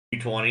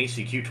20,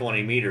 CQ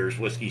 20 meters,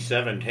 Whiskey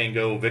 7,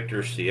 Tango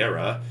Victor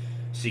Sierra.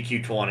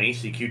 CQ 20,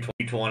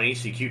 CQ 20,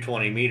 CQ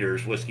 20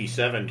 meters, Whiskey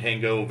 7,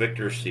 Tango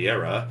Victor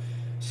Sierra.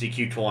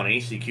 CQ 20,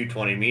 CQ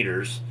 20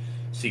 meters,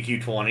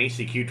 CQ 20,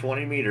 CQ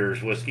 20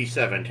 meters, Whiskey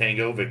 7,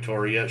 Tango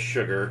Victoria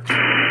Sugar.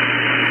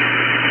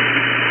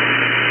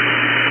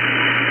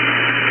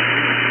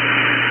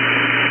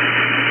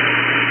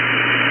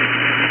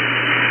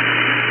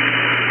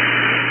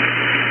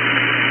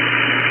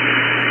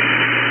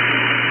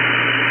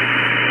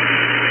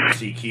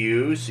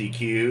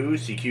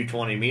 CQ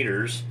 20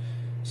 meters,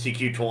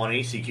 CQ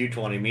 20, CQ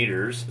 20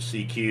 meters,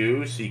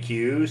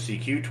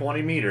 CQ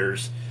 20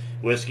 meters,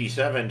 Whiskey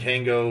 7,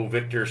 Tango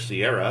Victor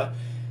Sierra.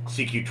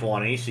 CQ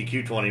 20,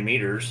 CQ 20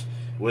 meters,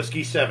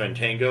 Whiskey 7,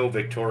 Tango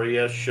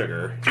Victoria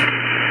Sugar.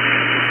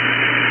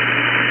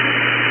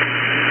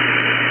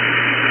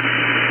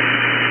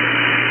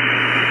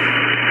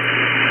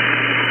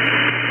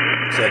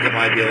 Looks like it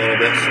might be a little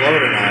bit slow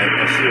tonight.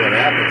 We'll see what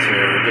happens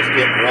here. We're just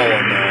getting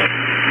rolling though.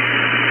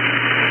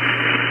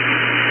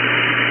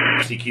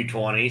 CQ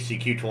 20,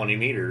 CQ 20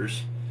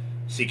 meters,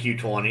 CQ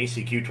 20,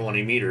 CQ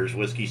 20 meters,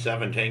 Whiskey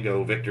 7,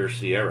 Tango Victor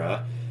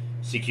Sierra.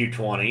 CQ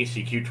 20,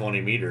 CQ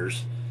 20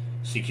 meters,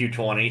 CQ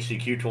 20,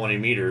 CQ 20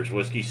 meters,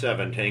 Whiskey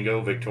 7,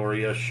 Tango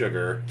Victoria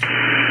Sugar. Kilo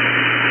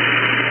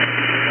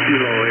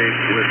 8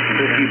 with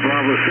Whiskey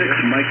Bravo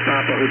 6, Mike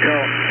Papa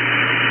Hotel.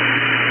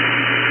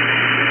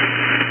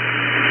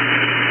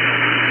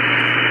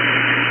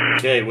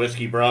 Okay,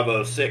 Whiskey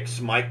Bravo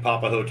 6, Mike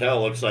Papa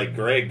Hotel. Looks like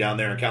Greg down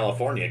there in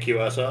California.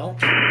 QSL? QSL.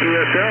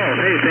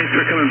 Hey, thanks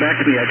for coming back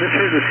to me. I just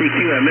heard the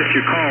CQ. I missed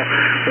your call,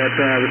 but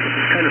I was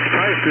kind of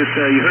surprised that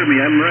you heard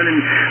me. I'm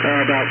running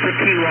about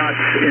 15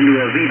 watts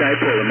into a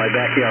V-dipole in my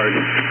backyard.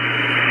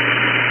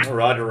 Oh,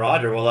 Roger,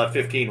 Roger. Well, that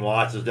 15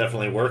 watts is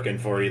definitely working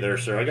for you there,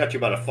 sir. I got you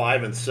about a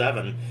 5 and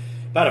 7.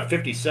 About a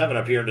 57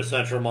 up here into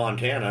central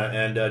Montana,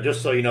 and just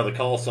so you know, the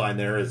call sign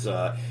there is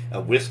a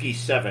Whiskey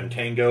 7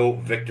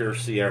 Tango Victor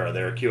Sierra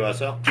there,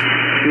 QSL.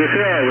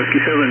 QSL,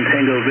 Whiskey 7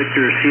 Tango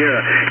Victor Sierra.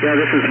 Yeah,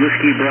 this is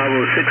Whiskey Bravo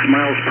 6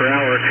 miles per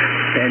hour,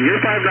 and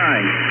you're 5'9",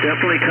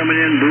 definitely coming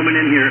in, booming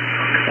in here.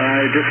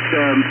 Just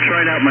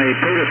trying out my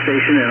POTA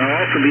station, and I'll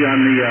also be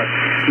on the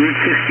Route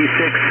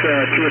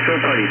 66 QSO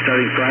party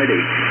starting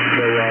Friday.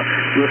 So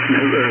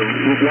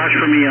watch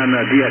for me on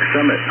DX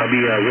Summit. I'll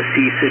be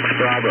Whiskey 6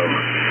 Bravo.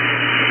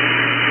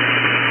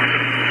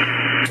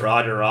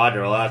 Roger,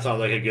 Roger. Well, that sounds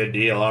like a good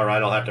deal. All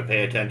right, I'll have to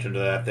pay attention to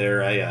that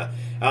there. I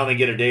only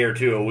get a day or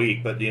two a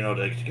week, but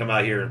to come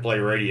out here and play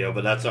radio,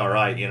 but that's all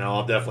right.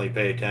 I'll definitely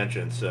pay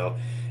attention. So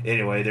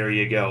anyway, there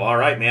you go. All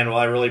right, man. Well,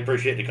 I really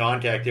appreciate the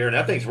contact there, and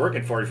that thing's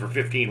working for you for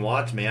 15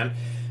 watts, man.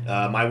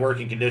 My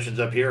working conditions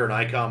up here are an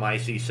ICOM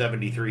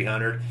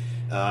IC7300.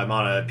 I'm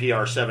on a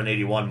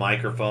PR781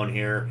 microphone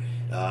here.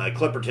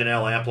 Clipperton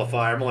L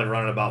amplifier. I'm only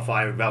running about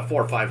 400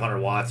 or 500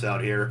 watts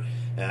out here.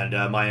 And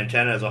my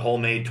antenna is a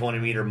homemade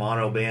 20-meter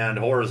monoband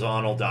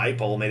horizontal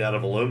dipole made out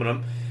of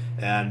aluminum.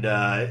 And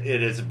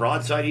it is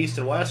broadside east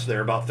and west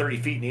there, about 30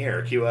 feet in the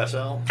air.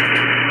 QSL?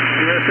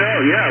 QSL,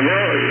 yeah.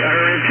 Well,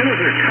 our antennas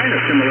are kind of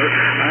similar.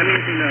 I'm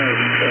using a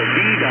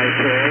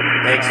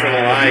V-dipole. Thanks for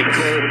the likes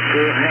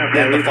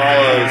and the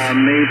follows.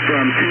 Made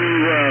from two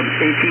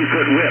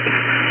 18-foot whips.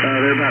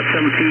 They're about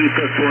 17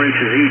 foot 4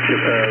 inches each.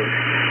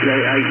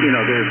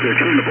 They're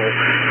tunable.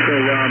 So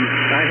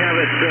I have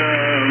it,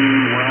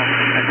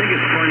 I think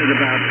it's pointed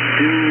about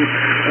due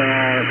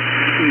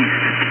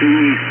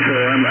east. So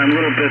I'm a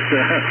little bit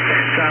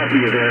south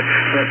of you there.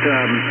 But,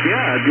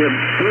 the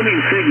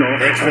booming signal.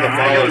 Thanks for the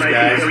follows,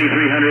 guys.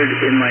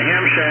 7300 in my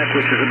ham shack,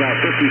 which is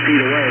about 50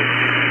 feet away.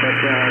 But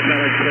I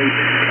thought I'd play,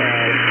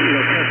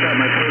 test out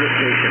my POTA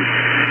station.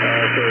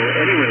 So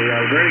anyway,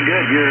 very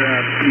good.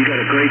 You got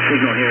a great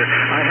signal here.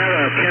 I have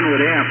a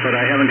Kenwood amp, but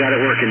I haven't got it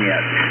working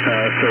yet.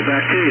 So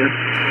back to you.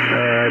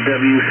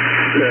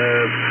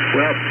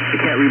 I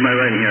can't read my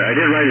writing here. I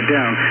did write it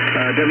down.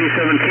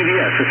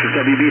 W7TVS. This is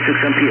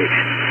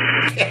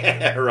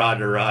WB6MPH.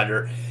 Roger,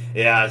 Roger.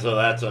 Yeah, so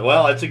that's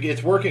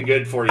it's working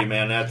good for you,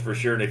 man. That's for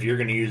sure. And if you're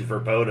going to use it for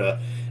POTA,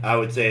 I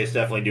would say it's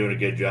definitely doing a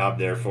good job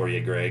there for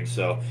you, Greg.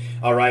 So,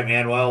 all right,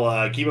 man.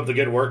 Well, keep up the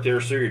good work there,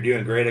 sir. You're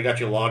doing great. I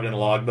got you logged in a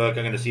logbook.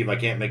 I'm going to see if I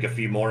can't make a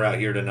few more out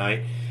here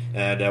tonight.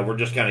 And we're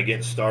just kind of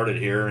getting started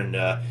here, and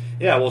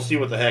we'll see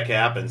what the heck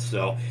happens.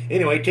 So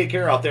anyway, take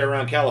care out there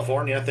around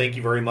California. Thank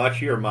you very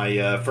much. You're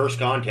my first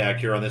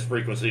contact here on this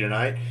frequency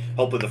tonight.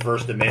 Hopefully the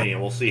first of many,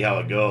 and we'll see how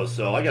it goes.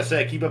 So like I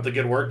said, keep up the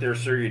good work there,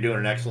 sir. You're doing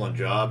an excellent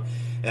job.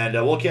 And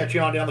we'll catch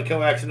you on down the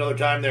coax another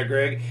time there,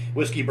 Greg.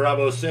 Whiskey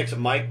Bravo 6,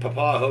 Mike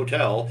Papa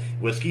Hotel.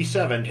 Whiskey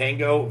 7,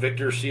 Tango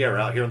Victor Sierra,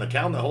 out here in the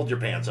town that holds your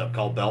pants up,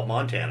 called Belt,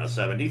 Montana,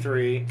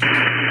 73.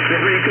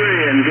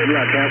 73, and good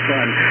luck. Have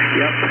fun.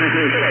 Yep.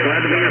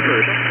 Glad to be here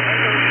first.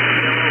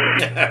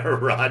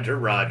 Roger,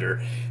 Roger.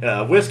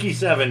 Whiskey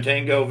 7,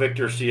 Tango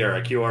Victor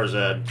Sierra,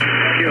 QRZ.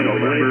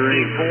 November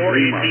 84,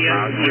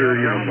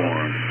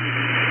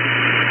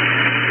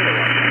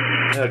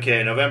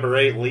 Okay, November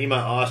 8th, Lima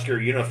Oscar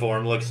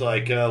uniform. Looks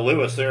like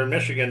Lewis there in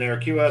Michigan there,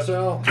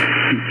 QSL.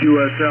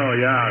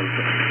 QSL,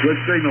 yeah. Good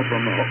signal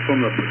from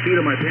the seat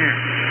of my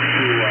pants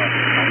to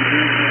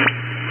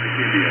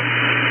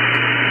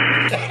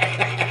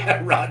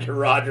Roger,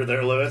 Roger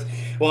there, Lewis.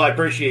 Well, I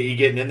appreciate you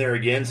getting in there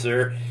again,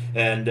 sir.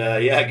 And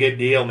yeah, good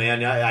deal,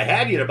 man. I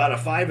had you at about a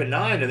 5 and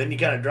 9, and then you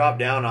kind of dropped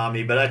down on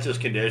me, but that's just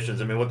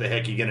conditions. I mean, what the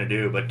heck are you gonna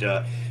do? But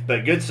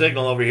good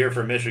signal over here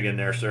from Michigan,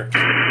 there, sir.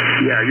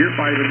 Yeah, you're 5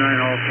 and 9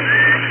 also. I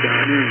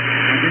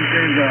think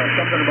there's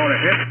something about a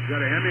hip. You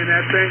got a Hemi in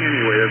that thing?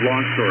 Anyway, that's a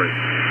long story.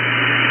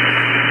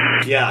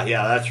 Yeah,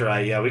 that's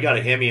right. Yeah, we got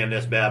a Hemi in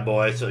this bad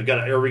boy. So we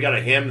got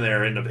a hem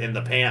there in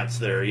the pants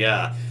there.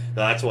 Yeah.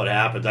 That's what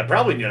happens. I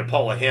probably need to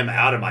pull a hem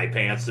out of my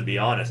pants, to be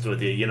honest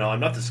with you. You know, I'm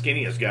not the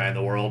skinniest guy in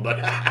the world, but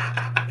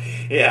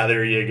yeah,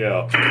 there you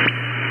go.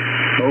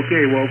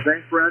 Okay, well,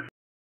 thanks for answering,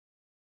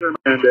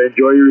 and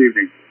enjoy your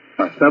evening.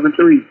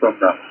 7-3 from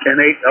the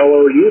 10-8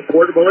 LOU,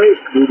 Portable 8,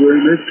 Newberry,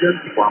 Michigan,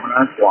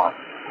 Promenade Squad.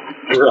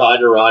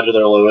 Roger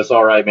there, Lewis.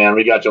 All right, man.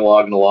 We got you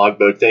logged in the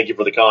logbook. Thank you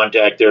for the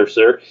contact there,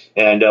 sir.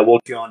 And we'll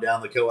get you on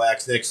down the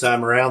coax next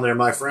time around there,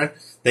 my friend.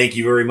 Thank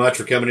you very much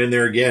for coming in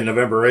there again.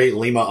 November 8th,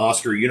 Lima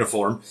Oscar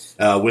uniform.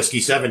 Whiskey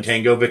 7,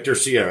 Tango Victor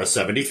Sierra,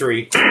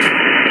 73. Kilo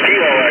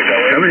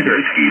Echo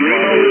 73.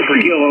 Lima for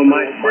Kilo,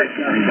 Mike.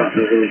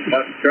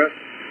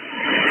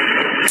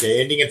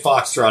 Okay, ending in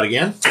Foxtrot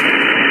again.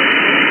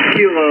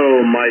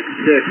 Kilo Mike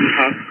 6,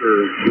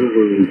 Oscar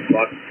Zulu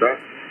Foxtrot.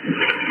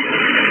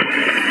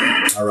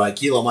 All right,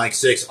 Kilo Mike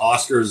 6,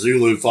 Oscar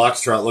Zulu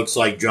Foxtrot. Looks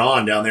like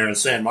John down there in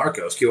San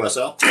Marcos,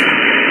 QSL.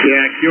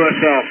 Yeah,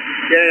 QSL.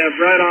 Yeah,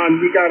 right on.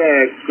 We got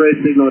a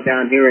great signal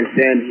down here in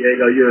San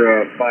Diego.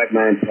 You're a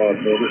 5-9 plus,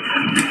 over.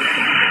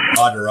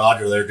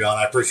 Roger there, John.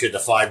 I appreciate the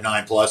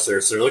 5-9 plus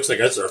there, sir. Looks like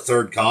that's our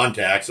third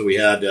contact. So we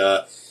had,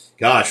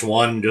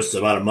 one just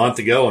about a month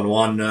ago and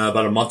one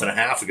about a month and a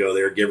half ago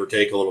there, give or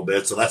take a little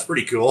bit. So that's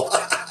pretty cool.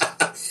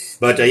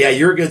 But, yeah,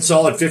 you're a good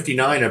solid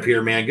 59 up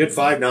here, man. Good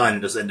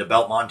 5-9 into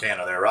Belt,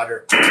 Montana there,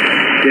 Roger. Yeah,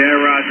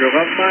 Roger.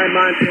 Love my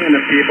Montana,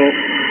 people.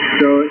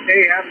 So,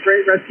 hey, have a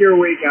great rest of your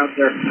week out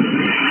there.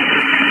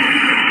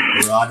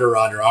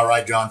 Roger. All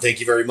right, John.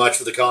 Thank you very much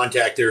for the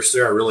contact there,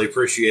 sir. I really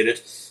appreciate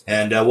it.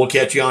 And we'll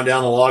catch you on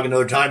down the log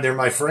another time there,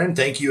 my friend.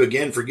 Thank you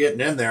again for getting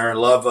in there. I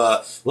love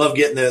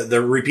getting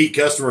the repeat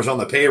customers on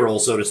the payroll,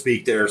 so to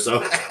speak, there.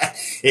 So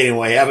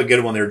anyway, have a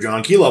good one there,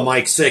 John. Kilo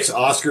Mike 6,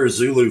 Oscar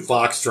Zulu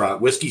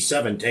Foxtrot, Whiskey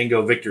 7,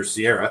 Tango Victor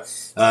Sierra,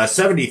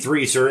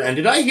 73, sir. And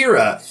did I hear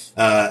a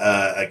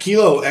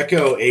Kilo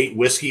Echo 8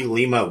 Whiskey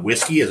Lima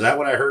Whiskey? Is that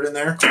what I heard in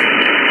there?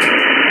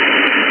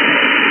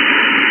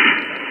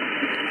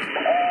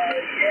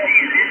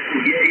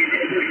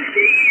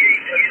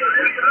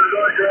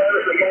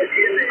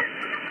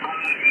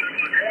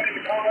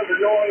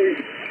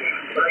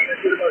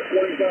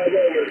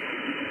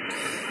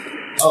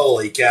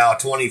 Holy cow,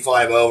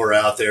 25 over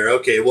out there.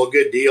 Okay, well,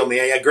 good deal,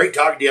 man. Yeah, great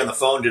talking to you on the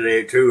phone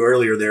today, too,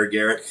 earlier there,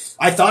 Garrett.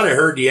 I thought I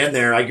heard you in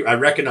there. I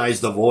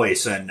recognized the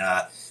voice, and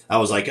I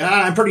was like,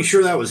 I'm pretty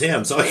sure that was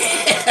him. So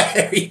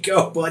there you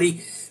go,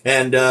 buddy.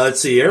 And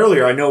let's see,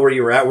 earlier, I know where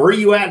you were at. Where are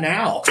you at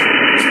now? Yeah,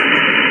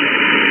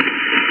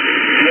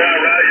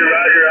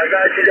 Roger. I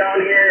got you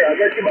down here. I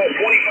got you about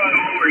 25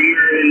 over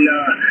here in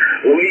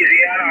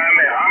Louisiana.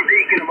 I'm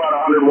peaking about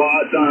 100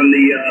 watts on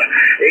the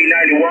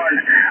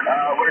 891.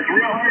 But it's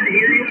real hard to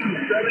hear you.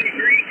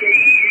 73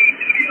 KEH.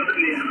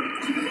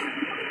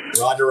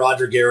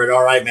 Roger, Garrett.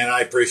 All right, man.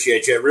 I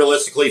appreciate you.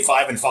 Realistically,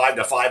 5-5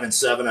 to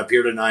 5-7 up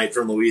here tonight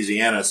from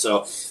Louisiana.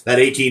 So that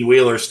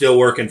 18-wheeler is still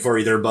working for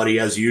you there, buddy,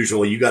 as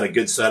usual. You got a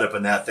good setup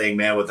in that thing,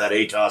 man, with that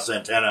ATOS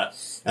antenna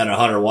and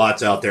 100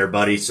 watts out there,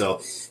 buddy.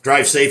 So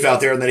drive safe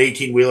out there on that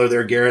 18-wheeler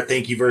there, Garrett.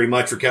 Thank you very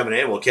much for coming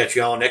in. We'll catch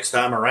you all next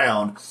time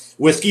around.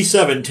 Whiskey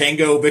 7,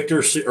 Tango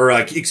Victor,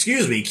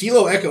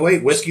 Kilo Echo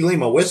 8, Whiskey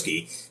Lima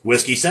Whiskey.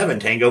 Whiskey 7,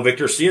 Tango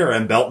Victor Sierra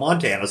in Belt,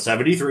 Montana,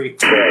 73.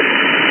 Whiskey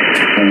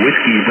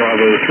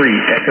Bravo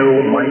 3,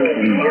 Echo Mike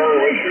Lima.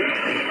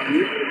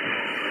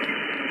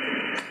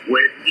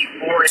 Whiskey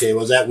 4. Okay,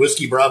 was that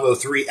Whiskey Bravo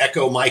 3,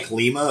 Echo Mike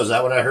Lima? Is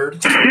that what I heard?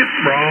 Yep,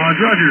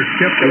 Roger.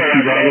 Yep,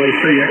 Whiskey Bravo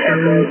 3,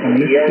 Echo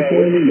Mike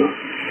Lima.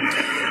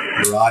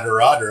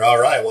 Roger. All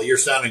right. Well, you're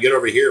sounding good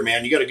over here,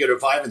 man. You got a good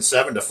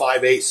 5-7 to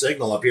 5-8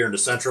 signal up here into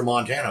central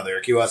Montana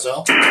there,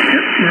 QSL. Yep,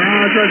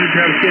 Roger,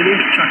 Travis City.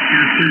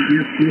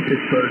 You're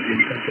Pittsburgh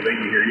in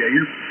Pennsylvania here. Yeah,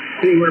 you're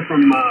anywhere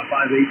from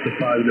 5-8 to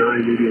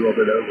 5-9, maybe a little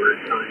bit over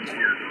at times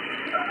here.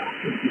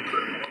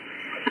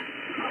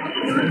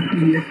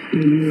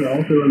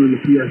 Also running the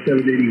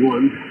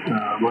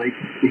PR781, Mike,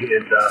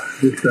 and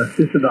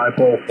just a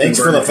dipole. Thanks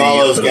for the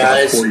follows,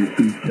 guys. 40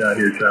 feet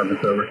here,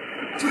 Travis, over.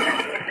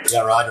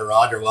 Yeah,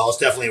 Roger. Well, it's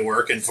definitely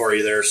working for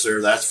you there, sir.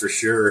 That's for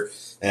sure.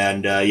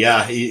 And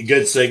yeah,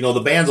 good signal.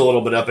 The band's a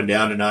little bit up and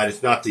down tonight.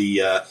 It's not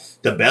the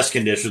best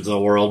conditions in the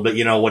world, but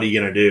you know, what are you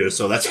going to do?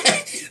 So that's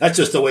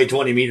just the way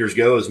 20 meters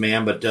goes,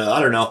 man. But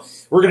I don't know.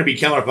 we're going to be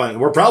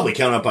we're probably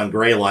coming up on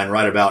gray line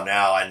right about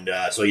now. And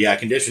so, yeah,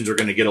 conditions are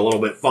going to get a little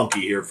bit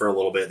funky here for a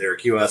little bit there,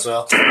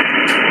 QSL. Yep,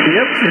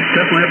 it's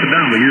definitely up and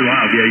down, but you're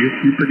loud. Yeah,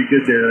 you're pretty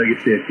good there. Like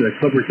I said,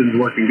 Clipperton's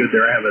working good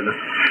there. I have a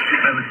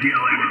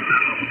DLA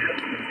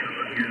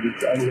I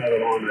don't have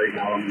it on right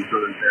now. I'm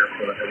running there,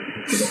 but I haven't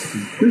picked it up.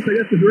 Since I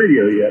got this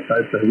radio yet,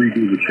 I have to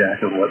redo the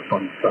check and all that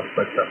fun stuff.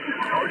 But I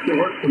wish there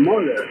worked some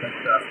more there. But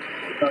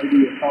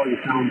probably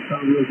sound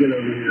real good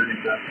over here in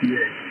PA.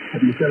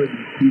 W7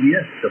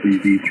 PDS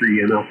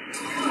WD3NL.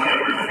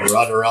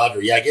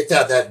 Roger. Yeah, get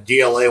that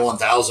DLA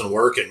 1000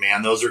 working,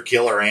 man. Those are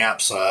killer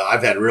amps.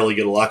 I've had really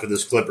good luck with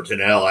this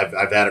Clipperton L.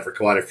 I've had it for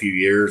quite a few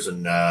years,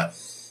 and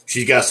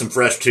she's got some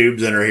fresh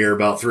tubes in her here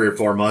about 3 or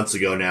 4 months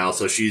ago now,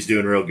 so she's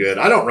doing real good.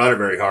 I don't run it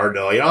very hard,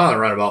 though. I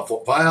run about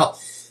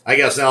I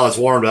guess now it's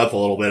warmed up a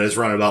little bit. It's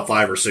running about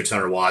 500 or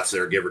 600 watts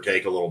there, give or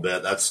take a little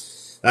bit.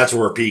 That's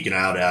where we're peaking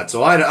out at.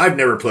 So I've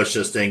never pushed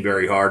this thing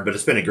very hard, but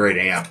it's been a great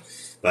amp.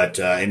 But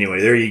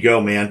anyway, there you go,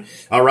 man.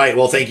 All right,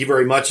 well, thank you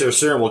very much there,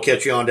 sir, and we'll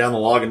catch you on down the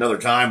log another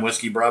time.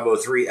 Whiskey Bravo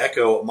 3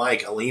 Echo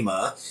Mike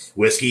Lima,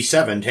 Whiskey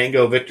 7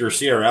 Tango Victor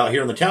Sierra out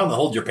here in the town that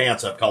holds your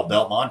pants up called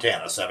Belt,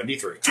 Montana,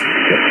 73.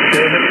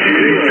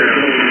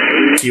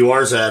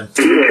 QRZ. Alpha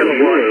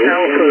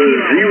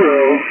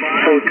 0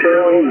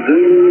 Hotel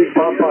Zulu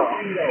Papa.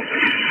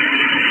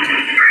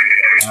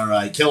 All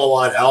right,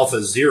 Kilowatt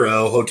Alpha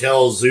 0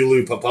 Hotel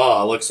Zulu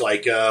Papa. Looks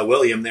like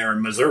William there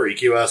in Missouri,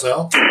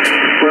 QSL.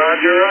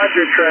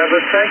 Roger,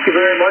 Travis. Thank you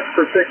very much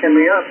for picking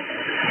me up.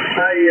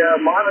 I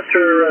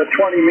monitor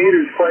 20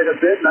 meters quite a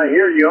bit, and I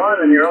hear you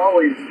on, and you're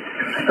always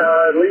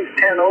at least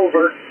 10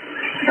 over.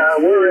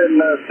 We're in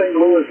St.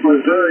 Louis,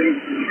 Missouri,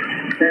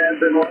 and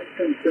been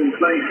licensed since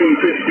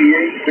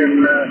 1958,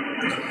 and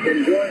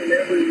enjoying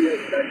every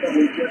second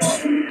we get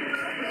on.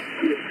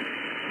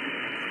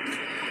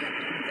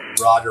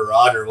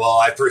 Roger. Well,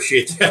 I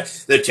appreciate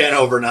the 10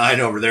 over 9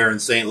 over there in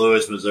St.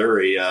 Louis,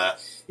 Missouri.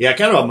 Yeah,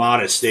 kind of a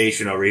modest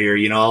station over here.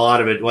 A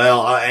lot of it,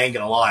 well, I ain't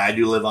going to lie. I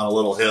do live on a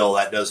little hill.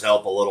 That does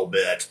help a little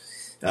bit,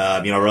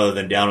 rather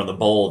than down in the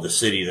bowl of the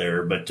city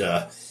there. But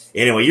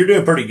anyway, you're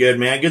doing pretty good,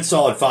 man. Good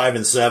solid 5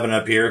 and 7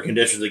 up here.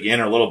 Conditions, again,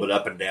 are a little bit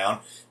up and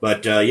down.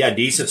 But, yeah,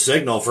 decent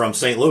signal from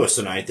St. Louis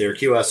tonight there,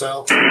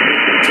 QSL. Yeah,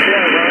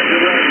 Roger.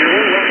 We're running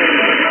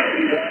about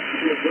 90 watts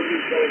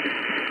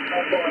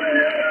up on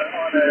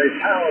a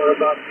tower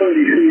about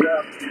 30 feet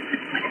up.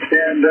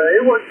 And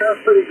it worked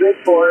out pretty good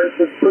for us.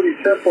 It's pretty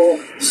simple.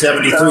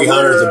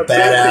 7300 is a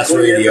badass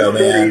radio,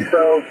 man.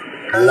 So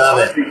love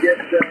it. To get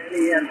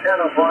any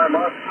antenna farm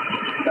up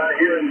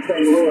here in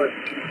St. Louis.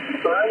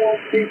 So I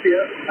won't keep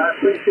you. I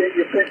appreciate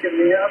you picking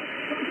me up.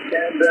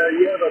 And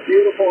you have a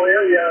beautiful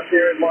area out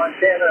there in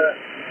Montana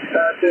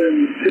to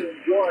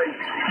enjoy.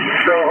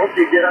 So I hope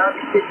you get out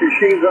and keep your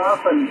shoes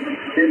off and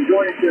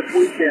enjoy it this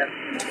weekend.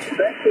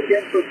 Thanks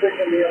again for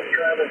picking me up,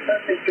 Travis.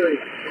 Happy to.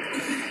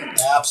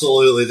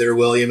 Absolutely there,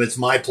 William. It's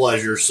my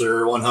pleasure,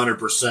 sir,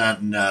 100%.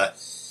 And,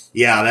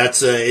 yeah,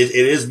 that's it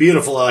is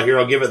beautiful out here.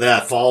 I'll give it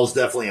that. Fall's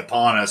definitely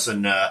upon us,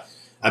 and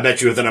I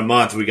bet you within a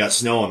month we got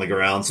snow on the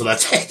ground. So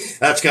that's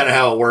kind of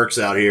how it works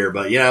out here.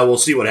 But, yeah, we'll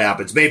see what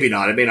happens. Maybe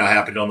not. It may not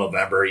happen till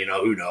November.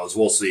 Who knows?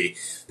 We'll see.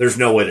 There's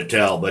no way to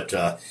tell. But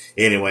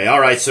anyway, all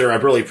right, sir. I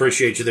really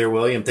appreciate you there,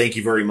 William. Thank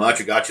you very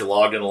much. I got you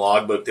logged in the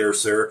logbook there,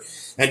 sir.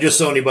 And just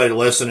so anybody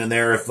listening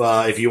there,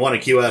 if you want a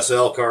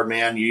QSL card,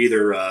 man, you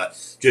either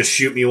just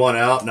shoot me one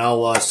out and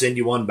I'll send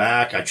you one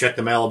back. I check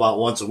the mail about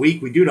once a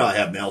week. We do not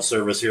have mail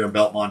service here in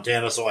Belt,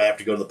 Montana, so I have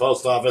to go to the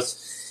post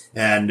office.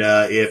 And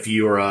if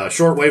you're a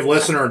shortwave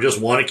listener and just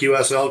want a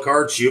QSL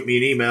card, shoot me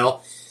an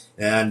email.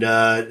 And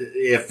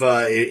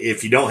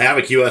if you don't have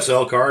a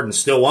QSL card and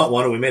still want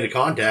one and we made a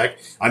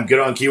contact, I'm good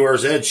on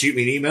QRZ. Shoot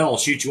me an email. I'll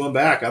shoot you one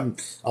back.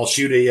 I'll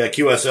shoot a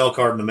QSL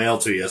card in the mail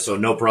to you. So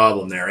no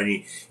problem there.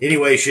 Any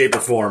way, shape, or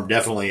form,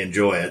 definitely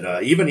enjoy it.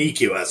 Even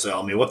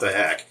EQSL. I mean, what the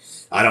heck?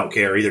 I don't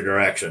care either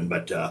direction.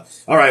 But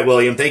all right,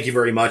 William, thank you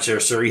very much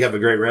there, sir. You have a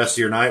great rest of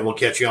your night. We'll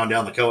catch you on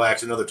down the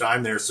coax another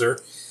time there, sir.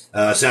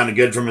 Sounded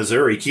good from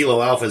Missouri.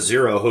 Kilo Alpha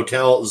 0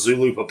 Hotel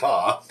Zulu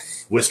Papa.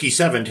 Whiskey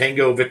 7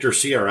 Tango Victor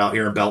Sierra out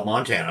here in Belt,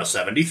 Montana,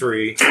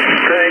 73. Thanks, Travis.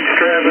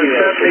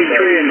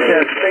 73 and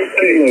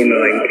Kilo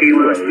 9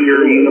 Kilo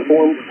Sierra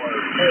uniform.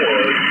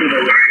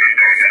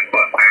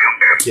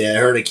 Yeah, I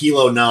heard a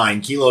Kilo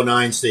 9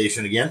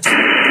 station again.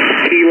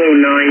 Kilo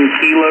 9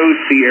 Kilo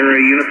Sierra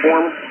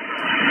uniform.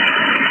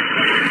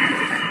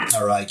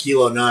 All right,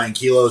 Kilo 9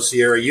 Kilo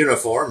Sierra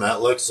uniform.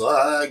 That looks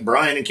like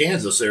Brian in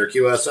Kansas there,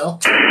 QSL.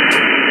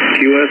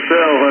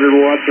 QSL, 100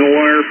 watts and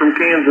wire from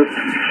Kansas.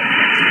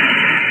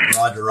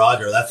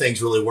 Roger. That thing's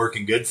really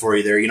working good for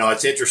you there.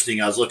 It's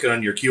interesting. I was looking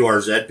on your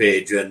QRZ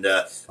page, and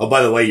oh,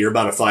 by the way, you're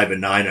about a 5 and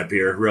 9 up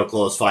here, real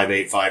close,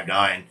 5.8,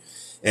 5.9.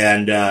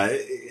 And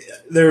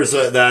there's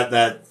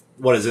that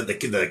what is it,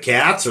 the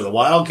Cats or the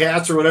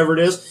Wildcats or whatever it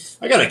is.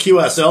 I got a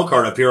QSL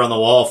card up here on the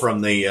wall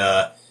from the.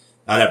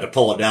 I'd have to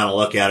pull it down and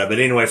look at it, but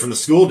anyway, from the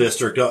school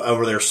district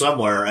over there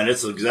somewhere, and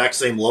it's the exact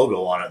same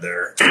logo on it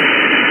there.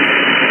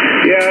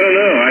 Yeah, I don't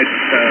know.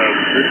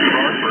 This is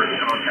Hartford.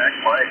 Contact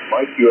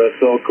Mike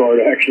QSL card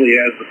actually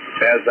has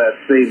that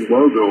same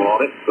logo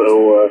on it,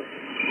 so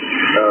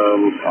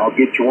I'll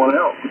get you one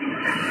out.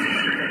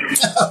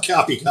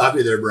 Copy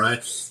there, Brian.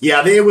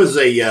 Yeah, it was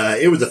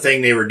a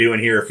thing they were doing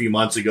here a few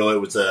months ago.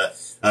 It was a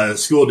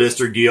school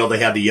district deal. They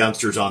had the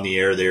youngsters on the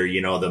air there,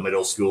 the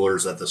middle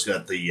schoolers at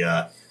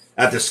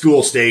the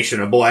school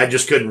station. And boy, I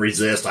just couldn't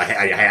resist. I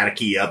had to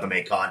key up and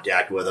make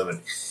contact with them. And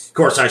of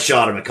course, I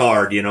shot them a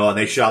card, and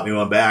they shot me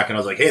one back. And I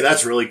was like, hey,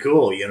 that's really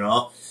cool,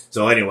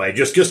 So anyway,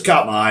 just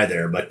caught my eye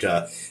there. But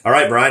all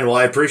right, Brian. Well,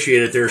 I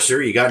appreciate it there,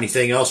 sir. You got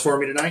anything else for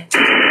me tonight?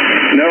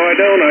 No, I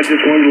don't. I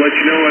just wanted to let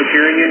you know I'm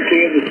hearing in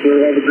Kansas, so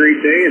have a great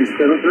day, and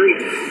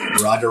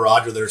 7-3.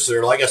 Roger there,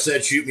 sir. Like I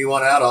said, shoot me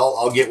one out.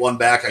 I'll get one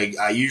back.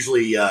 I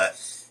usually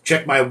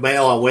check my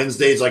mail on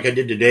Wednesdays like I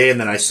did today, and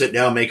then I sit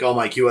down, make all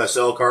my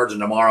QSL cards,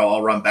 and tomorrow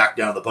I'll run back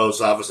down to the post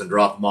office and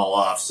drop them all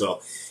off.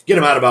 So get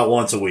them out about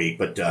once a week.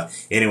 But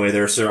anyway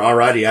there, sir. All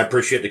righty. I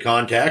appreciate the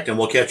contact, and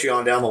we'll catch you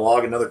on down the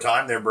log another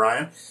time there,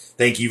 Brian.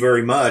 Thank you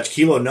very much.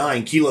 Kilo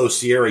 9, Kilo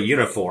Sierra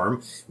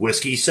uniform,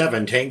 Whiskey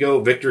 7, Tango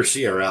Victor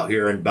Sierra out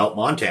here in Belt,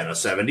 Montana,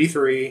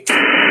 73.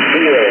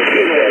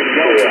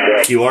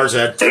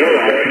 QRZ.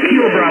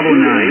 Kilo Bravo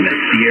 9,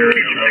 Sierra.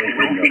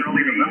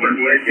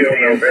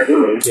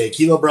 Okay,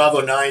 Kilo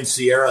Bravo 9,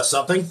 Sierra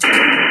something?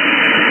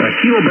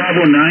 Kilo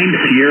Bravo 9,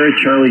 Sierra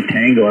Charlie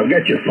Tango. I've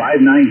got you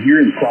 5-9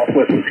 here in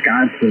southwest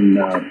Wisconsin.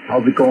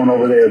 How's it going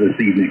over there this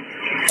evening?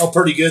 Oh,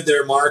 pretty good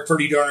there, Mark.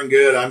 Pretty darn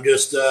good. I'm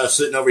just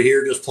sitting over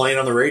here just playing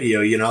on the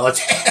radio,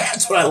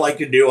 That's what I like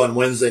to do on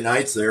Wednesday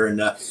nights there. And,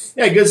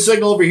 yeah, good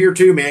signal over here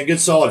too, man. Good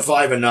solid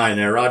 5 and 9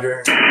 there,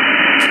 Roger.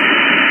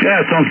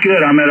 Yeah, it sounds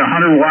good. I'm at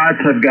 100 watts.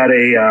 I've got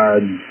a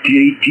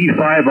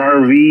G5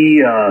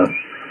 RV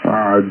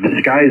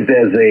disguised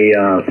as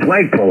a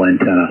flagpole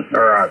antenna,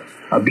 or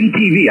a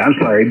BTV. I'm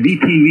sorry,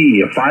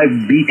 BTV, a 5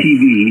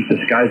 BTV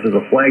disguised as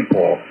a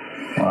flagpole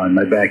in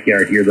my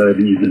backyard here that I've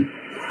been using.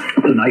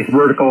 It's a nice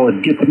vertical.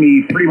 It gets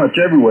me pretty much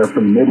everywhere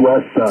from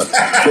Midwest to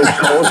Coast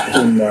Coast,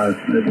 and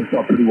it works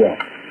out pretty well.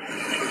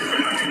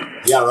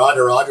 Yeah,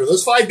 Roger.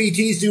 Those 5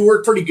 BTs do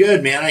work pretty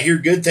good, man. I hear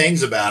good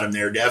things about them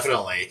there,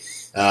 definitely.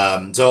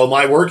 So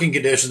my working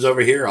conditions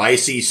over here,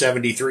 IC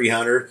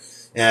 7300,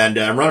 and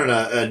I'm running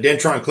a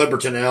Dentron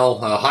Clipperton L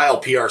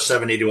Heil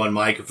PR781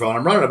 microphone.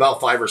 I'm running about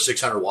 500 or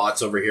 600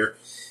 watts over here.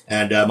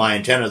 And my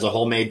antenna is a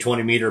homemade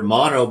 20-meter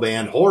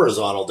monoband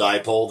horizontal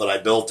dipole that I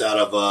built out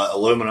of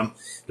aluminum.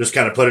 Just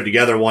kind of put it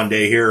together one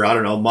day here, I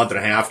don't know, a month and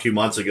a half, 2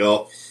 months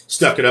ago.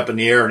 Stuck it up in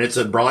the air, and it's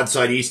a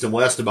broadside east and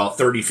west about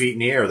 30 feet in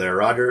the air there,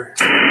 Roger.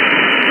 Yeah,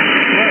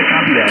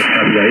 copy that.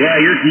 Yeah,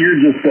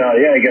 you're just,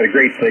 you got a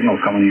great signal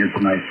coming here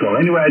tonight. So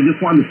anyway, I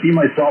just wanted to see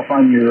myself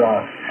on your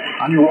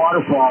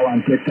waterfall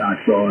on TikTok,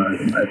 so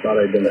I thought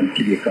I'd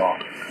give you a call.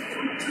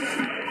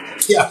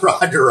 Yeah,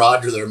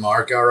 Roger there,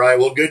 Mark. All right,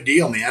 well, good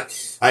deal, man.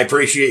 I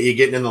appreciate you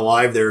getting in the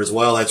live there as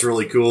well. That's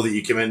really cool that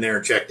you come in there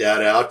and check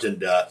that out,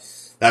 and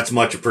that's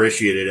much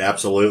appreciated,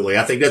 absolutely.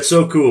 I think that's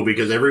so cool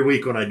because every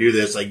week when I do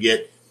this, I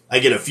get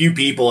a few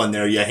people in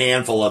there, a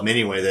handful of them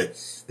anyway,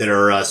 that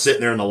are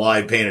sitting there in the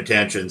live paying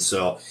attention.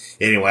 So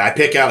anyway, I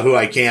pick out who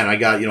I can. I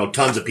got,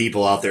 tons of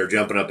people out there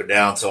jumping up and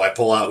down, so I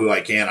pull out who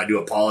I can. I do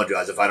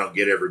apologize if I don't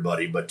get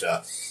everybody, but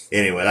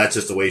anyway, that's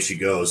just the way she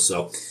goes.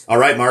 So, all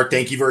right, Mark,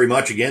 thank you very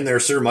much again there,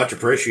 sir. Much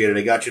appreciated.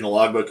 I got you in the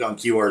logbook on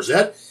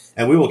QRZ,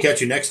 and we will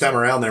catch you next time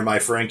around there, my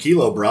friend.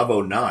 Kilo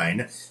Bravo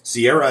 9,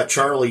 Sierra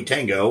Charlie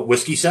Tango,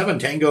 Whiskey 7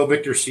 Tango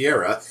Victor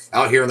Sierra,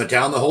 out here in the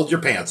town that holds your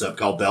pants up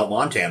called Belt,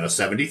 Montana,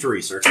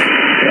 73, sir. Yeah,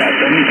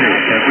 73.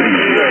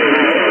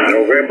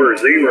 November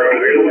 0.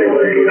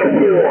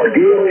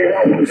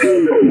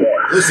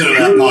 Listen to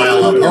that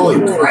pile up. Holy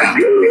crap.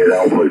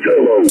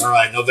 All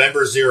right,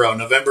 November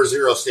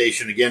 0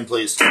 station again,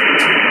 please.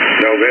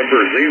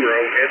 November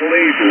 0,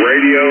 Italy,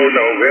 Radio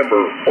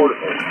November,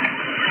 portable.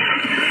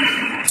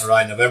 All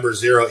right, November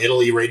 0,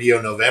 Italy, Radio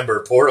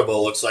November,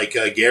 portable. Looks like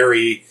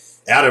Gary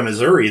out of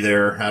Missouri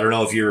there. I don't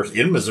know if you're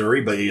in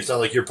Missouri, but you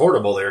sound like you're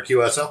portable there,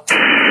 QSL.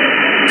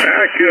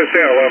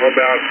 QSL, I'm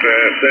about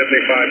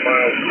 75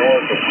 miles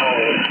north of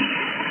Holland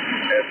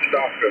at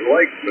Stockton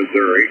Lake,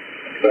 Missouri.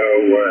 So,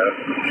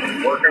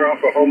 working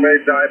off a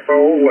homemade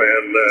dipole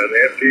and an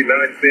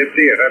FT950,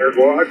 100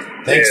 watts.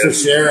 Thanks for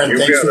sharing.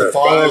 Thanks for the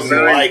follows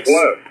and likes.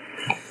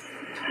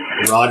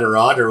 Roger.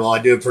 Well, I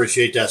do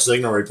appreciate that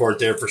signal report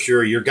there for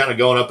sure. You're kind of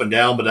going up and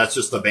down, but that's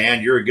just the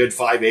band. You're a good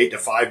 5'8" to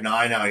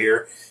 5'9" out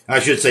here. I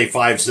should say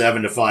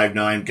 5'7" to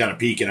 5'9", kind of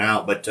peeking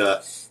out. But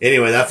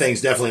anyway, that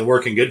thing's definitely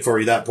working good for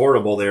you, that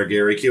portable there,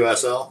 Gary,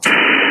 QSL.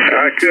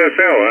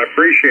 QSL, I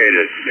appreciate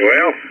it.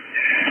 Well,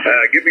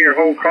 give me your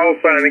whole call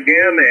sign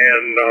again,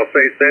 and I'll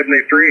say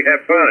 73,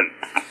 have fun.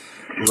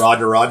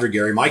 Roger,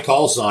 Gary. My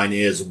call sign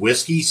is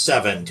Whiskey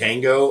 7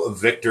 Tango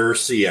Victor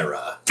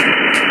Sierra.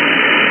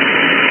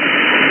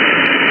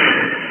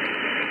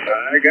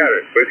 I got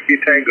it. Whiskey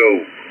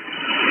Tango.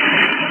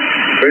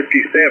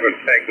 Whiskey 7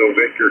 Tango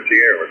Victor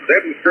Sierra.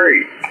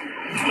 73.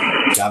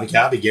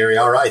 Copy, Gary.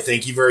 All right.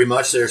 Thank you very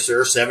much there,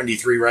 sir.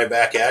 73 right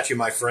back at you,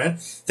 my friend.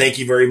 Thank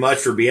you very much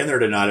for being there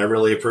tonight. I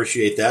really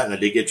appreciate that. And I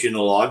did get you in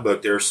the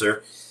logbook there,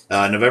 sir.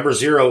 November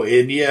 0,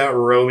 India,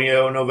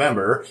 Romeo,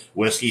 November,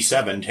 Whiskey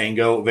 7,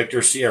 Tango,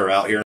 Victor, Sierra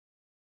out here.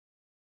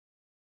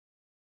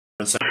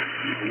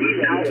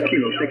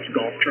 Kilo 6,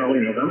 Golf, Charlie,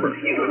 November.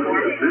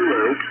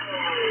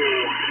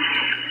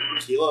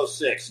 Kilo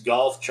 6,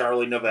 Golf,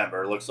 Charlie,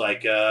 November. Looks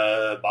like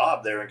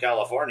Bob there in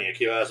California,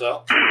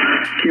 QSL.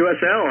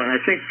 QSL, and I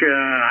think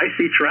I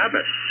see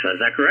Travis. Is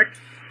that correct?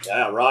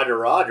 Yeah,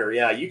 Roger.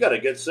 Yeah, you got a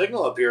good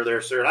signal up here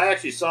there, sir. And I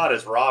actually saw it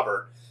as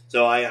Robert.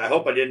 So I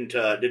hope I didn't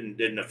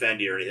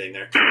offend you or anything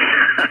there.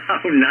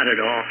 Oh, not at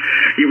all.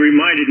 You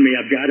reminded me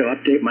I've got to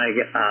update my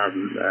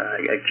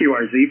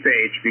QRZ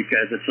page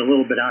because it's a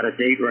little bit out of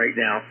date right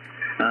now.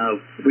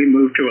 We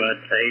moved to a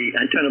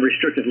antenna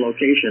restricted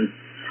location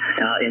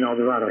in El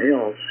Dorado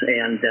Hills,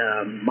 and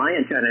my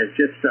antenna is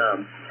just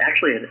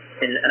actually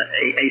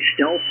a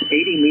stealth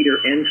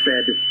 80-meter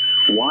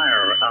end-fed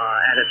wire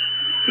at its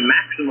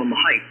maximum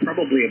height,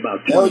 probably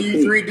about 20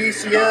 feet.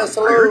 LU3DCS,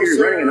 hello, I heard you're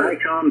sir. running an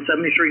ICOM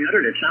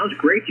 7300. It sounds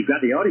great. You've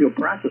got the audio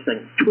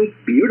processing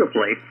tweaked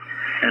beautifully.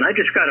 And I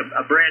just got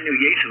a brand new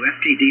Yaesu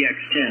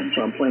FTDX10,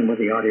 so I'm playing with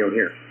the audio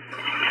here.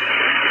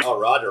 Oh,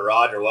 Roger.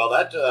 Well,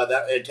 that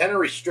antenna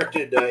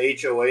restricted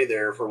HOA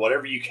there for what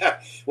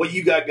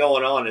you got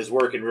going on is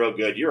working real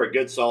good. You're a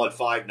good solid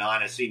 5'9".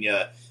 I seen you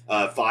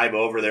 5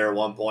 over there at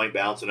one point,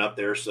 bouncing up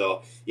there.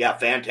 So yeah,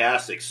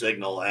 fantastic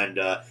signal. And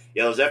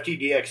yeah, those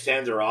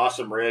FTDX10s are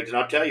awesome rigs. And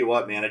I'll tell you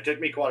what, man, it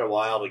took me quite a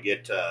while to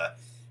get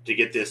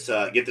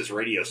this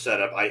radio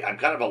set up. I'm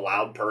kind of a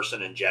loud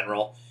person in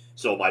general.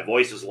 So my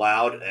voice is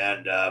loud,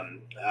 and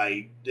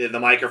the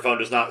microphone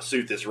does not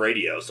suit this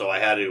radio. So I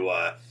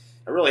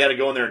really had to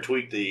go in there and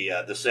tweak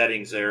the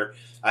settings there.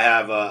 I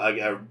have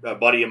a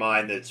buddy of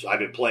mine I've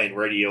been playing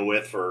radio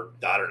with for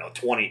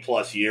 20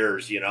 plus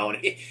years, and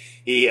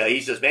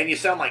he says, "Man, you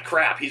sound like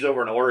crap." He's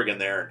over in Oregon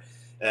there,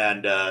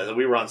 and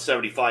we were on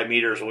 75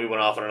 meters, and we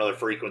went off on another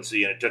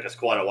frequency, and it took us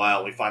quite a while.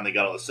 And we finally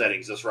got all the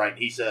settings just right.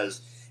 And he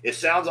says, "It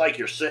sounds like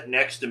you're sitting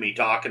next to me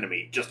talking to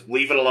me. Just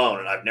leave it alone."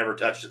 And I've never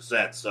touched it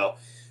since. So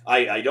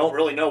I don't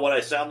really know what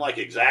I sound like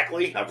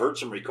exactly. I've heard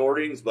some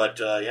recordings, but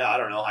yeah, I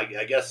don't know.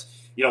 I guess,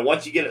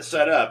 once you get it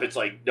set up, it's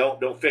like,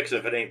 don't fix it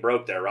if it ain't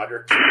broke there,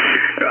 Roger.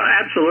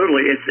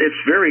 Absolutely. It's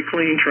very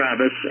clean,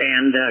 Travis.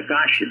 And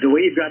gosh, the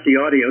way you've got the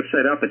audio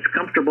set up, it's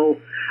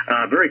comfortable,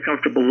 very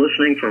comfortable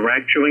listening for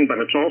rag chewing, but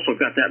it's also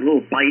got that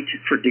little bite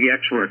for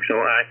DX work. So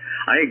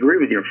I agree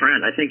with your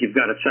friend. I think you've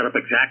got it set up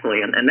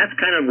exactly. And that's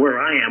kind of where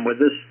I am with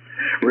this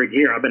rig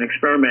here. I've been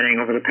experimenting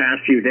over the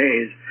past few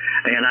days,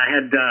 and I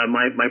had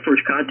my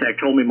first contact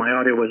told me my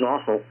audio was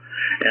awful.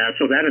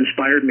 So that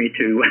inspired me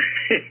to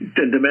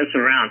to mess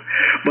around.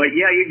 But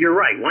yeah, you're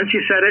right. Once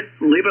you set it,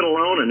 leave it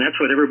alone, and that's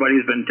what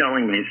everybody's been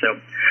telling me. So,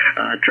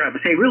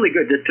 Travis, hey, really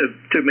good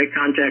to make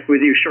contact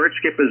with you. Short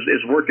skip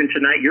is working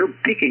tonight. You're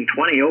peaking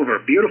 20 over.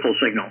 Beautiful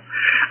signal.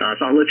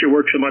 So I'll let you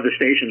work some other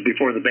stations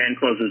before the band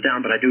closes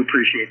down, but I do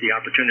appreciate the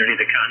opportunity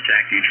to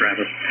contact you,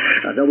 Travis.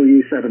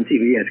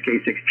 W7TVS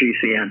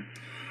K6GCN.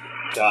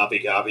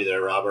 Copy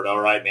there, Robert. All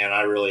right, man.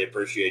 I really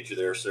appreciate you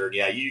there, sir.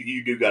 Yeah,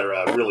 you do got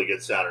a really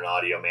good sounding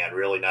audio, man.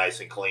 Really nice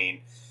and clean.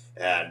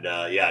 And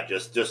yeah,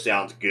 just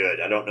sounds good.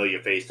 I don't know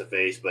you face to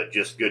face, but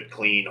just good,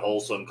 clean,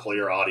 wholesome,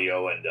 clear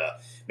audio. And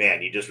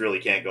man, you just really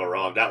can't go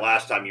wrong. That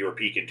last time you were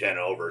peaking 10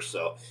 over.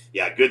 So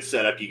yeah, good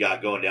setup you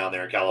got going down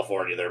there in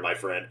California there, my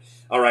friend.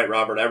 All right,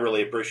 Robert, I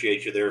really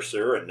appreciate you there,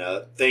 sir.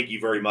 And thank you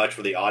very much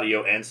for the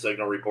audio and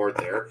signal report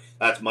there.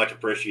 That's much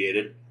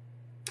appreciated.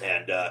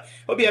 And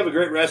hope you have a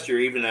great rest of your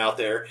evening out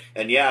there.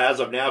 And yeah, as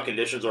of now,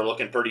 conditions are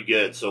looking pretty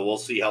good. So we'll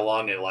see how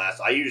long they last.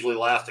 I usually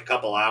last a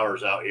couple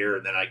hours out here,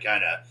 and then I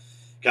kind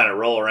of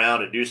roll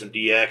around and do some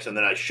DX, and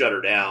then I shut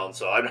her down.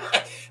 So I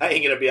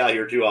ain't going to be out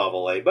here too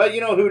awful late. But,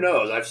 who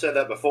knows? I've said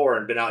that before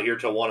and been out here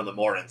till 1 in the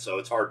morning, so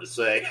it's hard to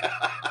say.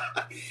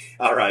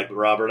 All right,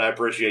 Robert, I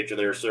appreciate you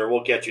there, sir.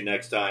 We'll catch you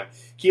next time.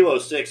 Kilo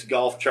 6,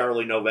 Golf,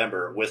 Charlie,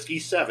 November. Whiskey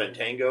 7,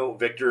 Tango,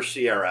 Victor,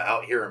 Sierra,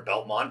 out here in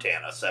Belt,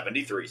 Montana.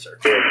 73, sir.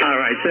 All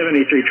right,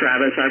 73,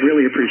 Travis. I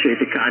really appreciate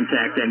the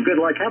contact, and good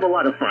luck. Have a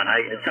lot of fun.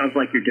 It sounds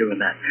like you're doing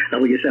that.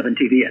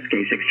 W7TVS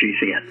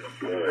K6GCN.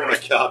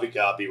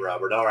 Copy,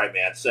 Robert. All right,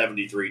 man.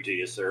 73 to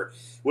you, sir.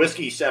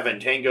 Whiskey 7,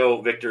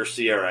 Tango, Victor,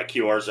 Sierra,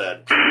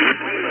 QRZ.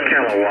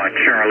 Kilowatt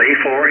Charlie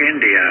for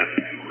India.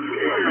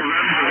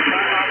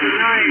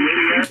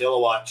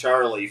 Kilowatt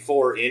Charlie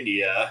for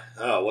India.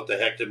 Oh, what the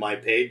heck did my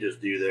page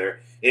just do there?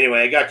 Anyway,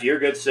 I got your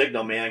good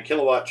signal, man.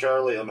 Kilowatt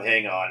Charlie.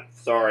 Hang on.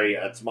 Sorry,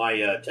 it's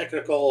my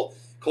technical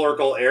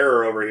clerical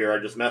error over here. I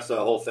just messed the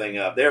whole thing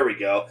up. There we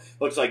go.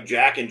 Looks like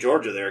Jack in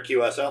Georgia there,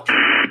 QSL.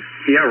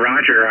 Yeah,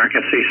 Roger. I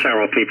can see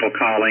several people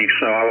calling,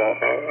 so I won't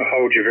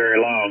hold you very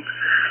long.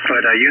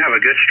 But you have a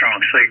good,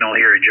 strong signal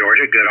here in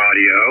Georgia. Good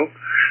audio.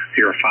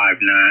 You're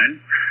 5'9",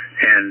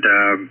 and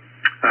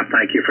I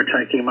thank you for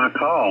taking my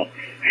call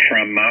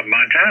from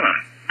Montana.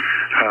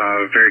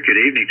 Very good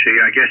evening to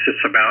you. I guess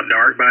it's about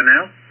dark by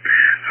now.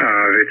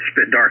 It's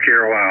been dark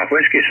here a while.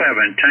 Whiskey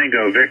 7,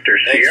 Tango, Victor,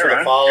 Sierra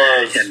in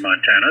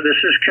Montana.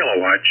 This is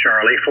Kilowatt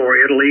Charlie for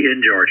Italy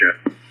in Georgia.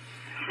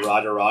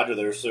 Roger, roger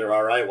there, sir.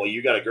 All right. Well,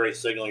 you got a great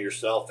signal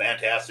yourself.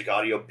 Fantastic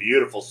audio.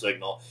 Beautiful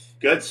signal.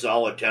 Good,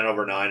 solid 10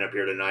 over 9 up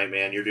here tonight,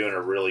 man. You're doing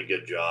a really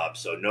good job.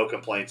 So no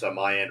complaints on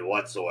my end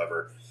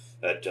whatsoever.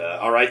 But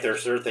all right there,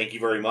 sir. Thank you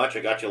very much. I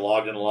got you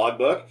logged in the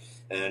logbook.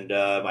 And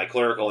my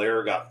clerical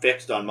error got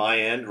fixed on my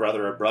end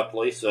rather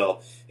abruptly.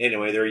 So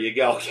anyway, there you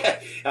go.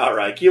 All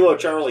right. Kilo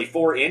Charlie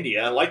 4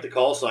 India. I like the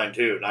call sign,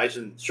 too. Nice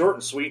and short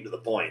and sweet to the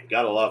point.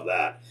 Got to love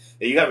that.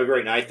 You have a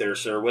great night there,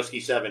 sir.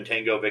 Whiskey 7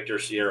 Tango Victor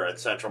Sierra in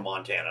Central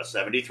Montana.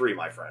 73,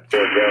 my friend.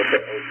 Thank you.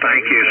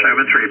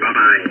 7-3.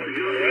 Bye-bye.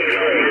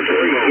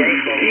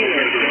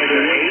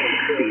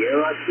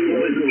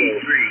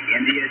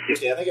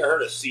 Okay, I think I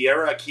heard a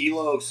Sierra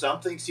Kilo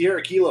something.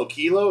 Sierra Kilo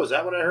Kilo. Is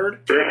that what I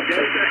heard? Sierra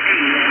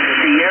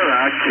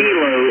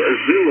Kilo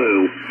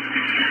Zulu.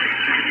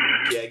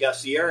 Yeah, I got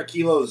Sierra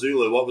Kilo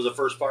Zulu. What was the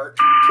first part?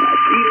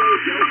 Kilo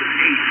Delta 8.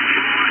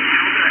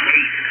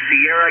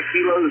 Sierra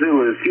Kilo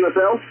Zulu.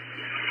 QSL?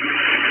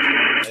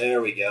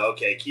 There we go.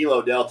 Okay,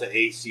 Kilo Delta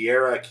 8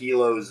 Sierra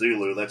Kilo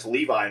Zulu. That's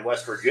Levi in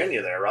West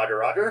Virginia there. Roger,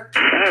 roger.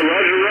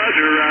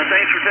 Roger.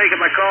 Thanks for taking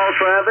my call,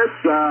 Travis.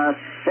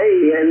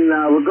 Hey, and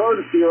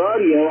regarding to your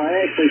audio, I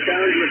actually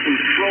found you from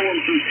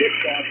scrolling through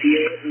TikTok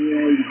here,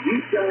 and you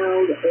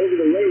sound over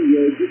the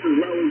radio just as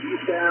well as you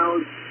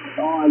sound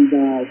on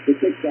the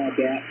TikTok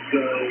app. So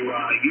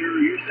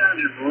you're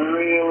sounding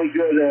really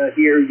good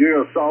here.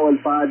 You're a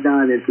solid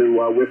 5-9 into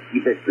Whiskey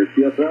Victor.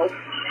 QSL?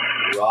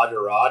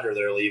 Roger, roger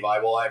there, Levi.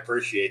 Well, I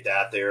appreciate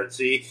that there. And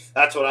see,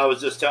 that's what I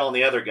was just telling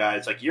the other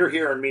guys. Like, you're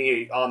hearing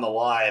me on the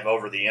live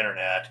over the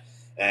internet,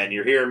 and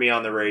you're hearing me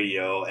on the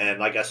radio. And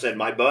like I said,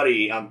 my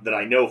buddy that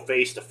I know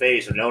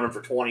face-to-face, I've known him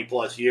for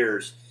 20-plus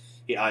years,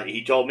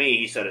 he told me,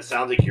 he said, it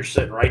sounds like you're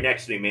sitting right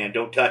next to me, man.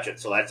 Don't touch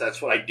it. So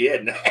that's what I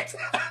did.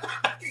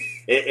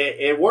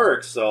 It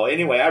works. So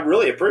anyway, I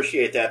really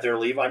appreciate that there,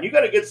 Levi. And you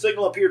got a good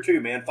signal up here, too,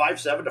 man.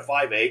 5.7 to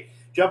 5.8.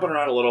 Jumping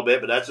around a little bit,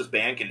 but that's just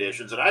band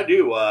conditions. And I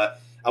do...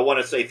 I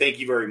want to say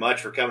thank you very much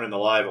for coming in the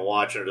live and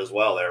watching it as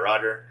well there,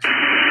 Roger.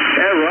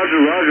 Yeah,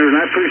 Roger, and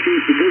I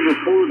appreciate the good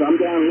report. I'm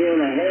down here in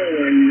a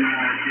hill in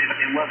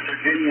West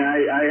Virginia.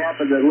 I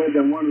happen to live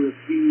in one of the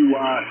few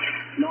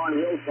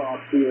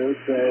non-hilltops here,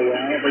 so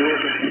I have a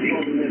little bit of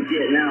trouble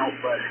getting out,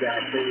 but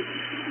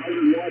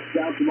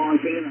south of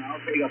Montana, I'll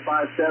take a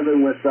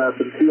 5.7 with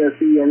some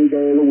TSC any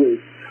day of the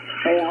week.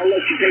 Hey, I'll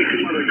let you take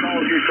some other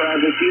calls here,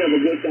 Travis. You have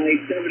a good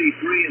night,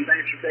 73, and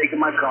thanks for taking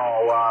my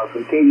call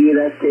from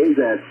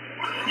KDSKZ.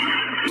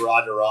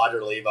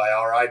 Roger, Levi.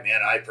 All right, man.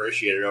 I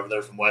appreciate it over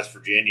there from West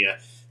Virginia.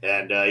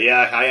 And,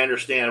 yeah, I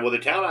understand. Well, the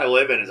town I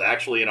live in is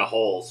actually in a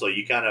hole. So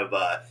you kind of,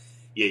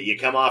 you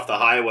come off the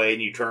highway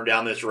and you turn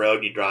down this road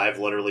and you drive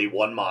literally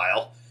 1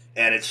 mile.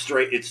 And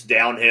it's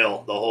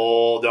downhill the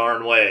whole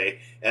darn way.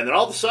 And then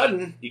all of a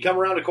sudden, you come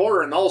around a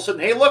corner and all of a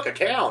sudden, hey, look, a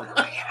town.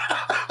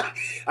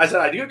 I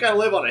said, I do kind of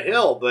live on a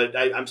hill, but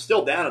I'm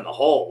still down in the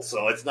hole.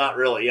 So it's not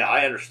really,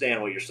 I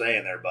understand what you're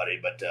saying there, buddy.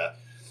 But,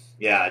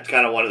 yeah, it's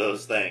kind of one of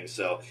those things.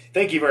 So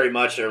thank you very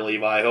much there,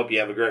 Levi. I hope you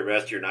have a great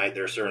rest of your night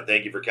there, sir. And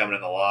thank you for coming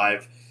in the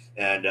live.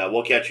 And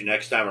we'll catch you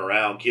next time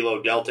around.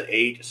 Kilo Delta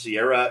 8,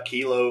 Sierra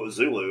Kilo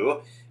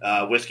Zulu,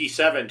 Whiskey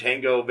 7,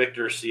 Tango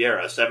Victor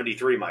Sierra,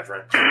 73, my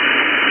friend.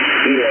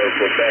 Kilo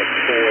Quebec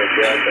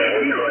 4, Delta.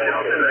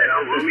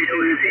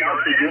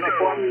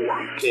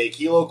 Okay,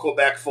 Kilo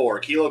Quebec 4.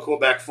 Kilo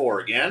Quebec 4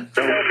 again.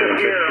 Kilo Quebec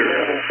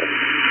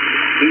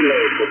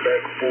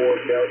 4,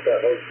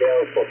 Delta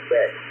Hotel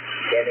Quebec.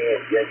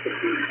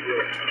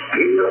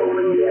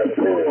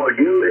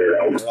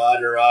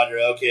 Roger.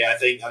 Okay, I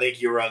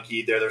think you were on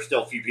key there. There's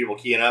still a few people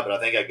keying up, but I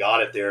think I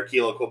got it there.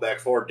 Kilo Quebec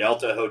 4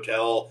 Delta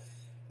Hotel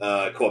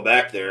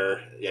Quebec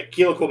there. Yeah,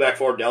 Kilo Quebec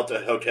 4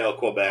 Delta Hotel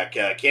Quebec.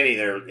 Kenny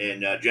there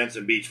in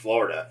Jensen Beach,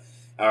 Florida.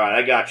 All right,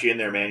 I got you in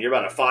there, man. You're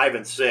about a 5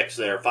 and 6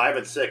 there. 5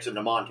 and 6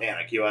 into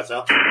Montana.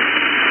 QSL.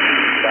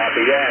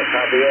 Copy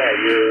that.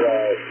 You're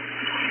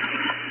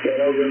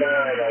 10 over 9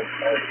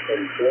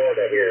 in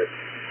Florida here.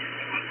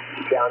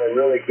 Sounding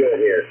really good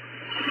here.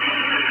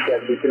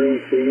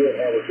 73 to you, and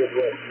have a good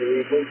rest of your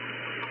evening.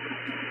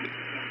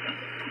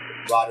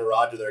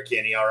 Roger there,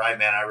 Kenny. All right,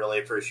 man. I really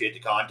appreciate the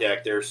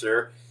contact there,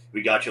 sir.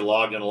 We got you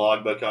logged in a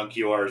logbook on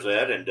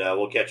QRZ, and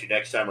we'll catch you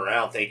next time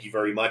around. Thank you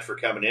very much for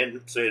coming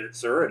in,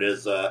 sir. It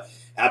is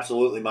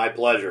absolutely my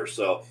pleasure.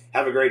 So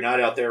have a great night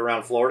out there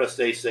around Florida.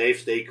 Stay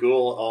safe, stay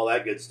cool, all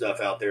that good stuff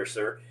out there,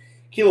 sir.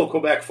 Kilo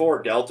Quebec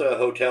 4, Delta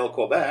Hotel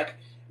Quebec.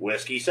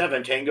 Whiskey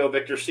 7, Tango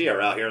Victor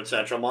Sierra out here in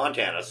Central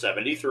Montana,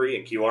 73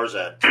 in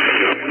QRZ.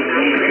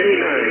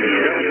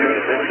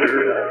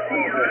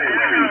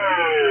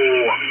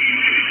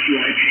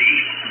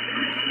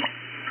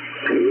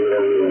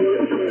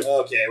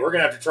 Okay, we're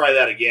going to have to try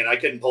that again. I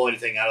couldn't pull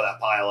anything out of that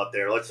pile up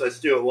there. Let's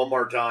do it one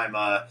more time.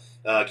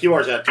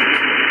 QRZ.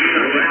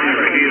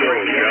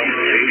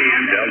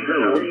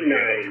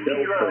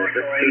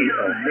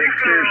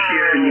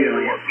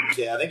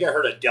 Okay, I think I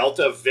heard a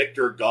Delta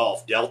Victor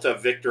Golf. Delta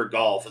Victor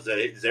Golf. Is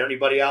there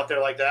anybody out there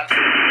like that?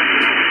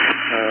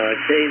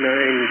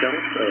 K9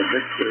 Delta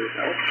Victor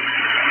Golf.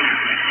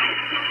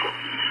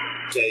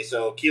 Okay,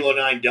 so Kilo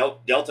 9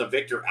 Delta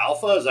Victor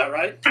Alpha, is that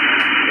right?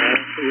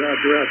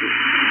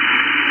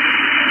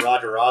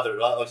 Roger. Roger.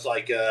 That looks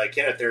like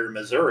Kenneth there in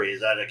Missouri. Is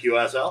that a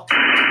QSL?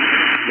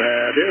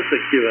 That is a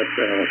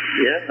QSL.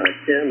 Yeah,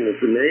 Ken is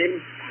the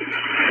name,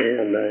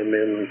 and I'm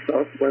in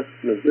southwest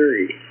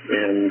Missouri.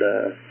 And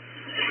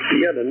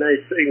you got a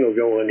nice signal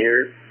going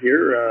here.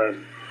 You're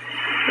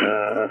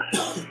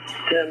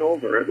 10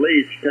 over, at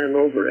least 10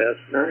 over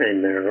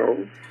S9 there,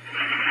 over.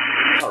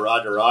 Oh,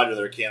 Roger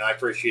there, Ken. I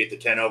appreciate the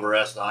 10 over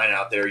S9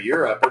 out there.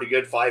 You're a pretty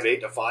good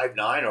 5.8 to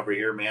 5.9 over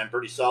here, man.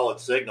 Pretty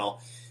solid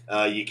signal.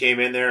 You came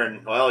in there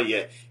and, well,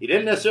 you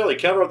didn't necessarily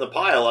cover up the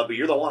pile up, but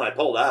you're the one I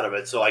pulled out of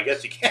it. So I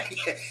guess you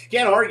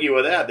can't argue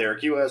with that there,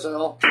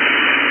 QSL.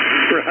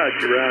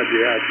 Roger.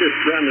 Yeah,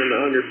 just running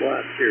 100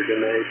 watts here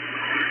tonight.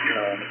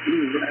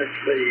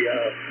 Actually,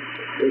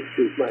 this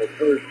is my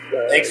first.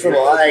 Thanks for the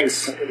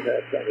likes.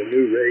 Contact on a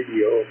new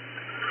radio.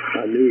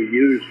 A new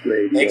used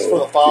radio. Thanks for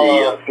the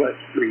follow. The Flex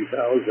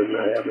 3000,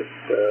 I haven't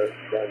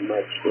done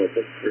much with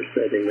it for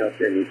setting up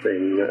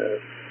anything.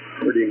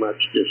 Pretty much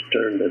just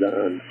turned it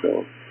on.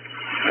 So,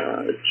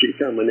 is she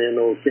coming in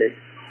okay?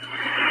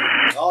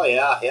 Oh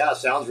yeah,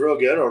 sounds real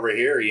good over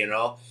here. You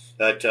know,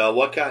 but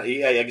what kind?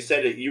 Yeah, like I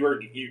said,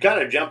 you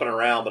kind of jumping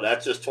around, but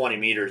that's just 20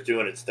 meters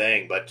doing its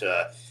thing. But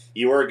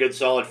you were a good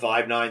solid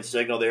 5.9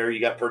 signal there. You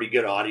got pretty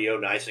good audio,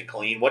 nice and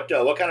clean. What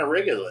kind of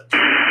rig is it?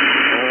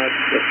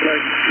 The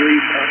Flex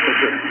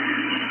 3000.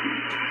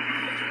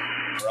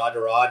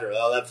 Roger.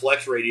 Well, that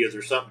Flex radios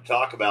are something to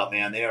talk about,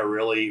 man. They are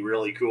really,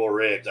 really cool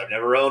rigs. I've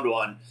never owned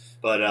one,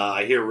 but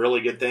I hear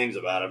really good things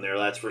about them there.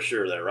 That's for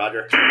sure there,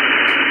 Roger. Yeah,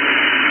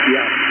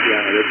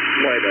 it's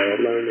quite a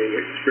learning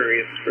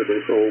experience for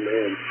this old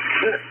man.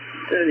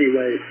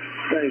 Anyway,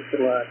 thanks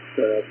a lot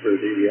for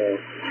the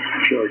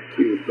short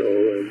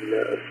QSO, and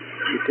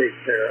you take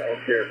care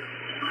out there.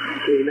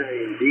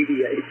 K9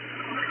 DD8.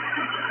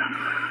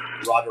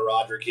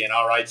 Roger, Ken.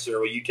 All right, sir.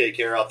 Well, you take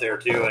care out there,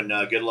 too, and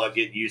good luck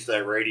getting used to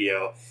that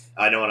radio.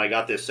 I know when I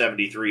got this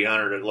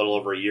 7300 a little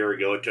over a year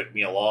ago, it took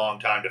me a long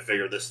time to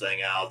figure this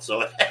thing out.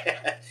 So,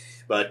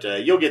 but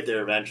you'll get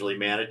there eventually,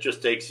 man. It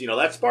just takes,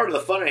 that's part of the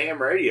fun of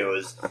ham radio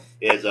is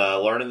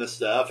learning the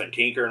stuff and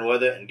tinkering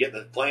with it and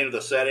playing with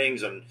the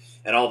settings and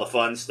all the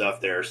fun stuff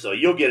there. So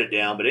you'll get it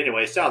down. But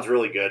anyway, it sounds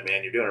really good,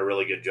 man. You're doing a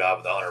really good job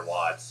with 100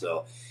 watts.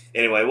 So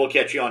anyway, we'll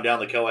catch you on down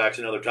the coax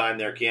another time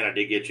there, Ken. I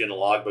did get you in the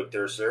logbook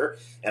there, sir,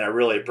 and I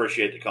really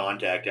appreciate the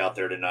contact out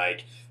there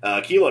tonight.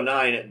 Kilo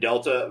 9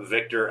 Delta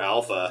Victor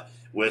Alpha,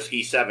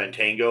 Whiskey 7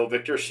 Tango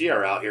Victor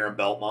Sierra out here in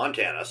Belt,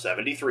 Montana.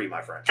 73,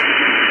 my friend.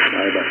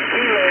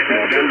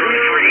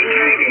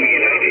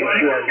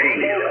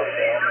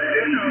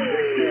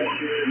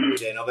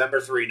 Okay, November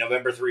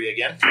 3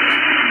 again.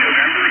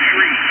 November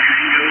 3,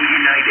 Tango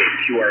United,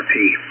 QRP.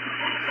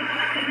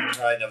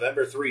 All right,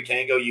 November 3,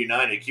 Tango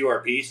United,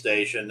 QRP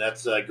station.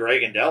 That's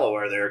Greg in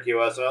Delaware there,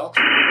 QSL.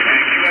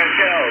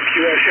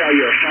 QSL,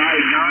 you're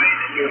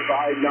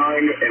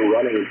 5.9 and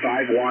running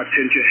 5 watts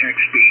into hex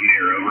beam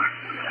here, over.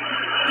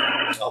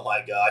 Oh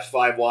my gosh,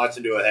 5 watts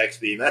into a hex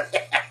beam.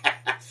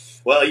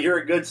 Well, you're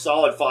a good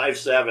solid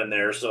 5.7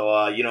 there,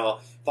 so,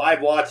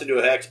 5 watts into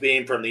a hex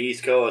beam from the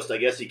East Coast. I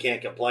guess you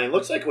can't complain.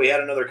 Looks like we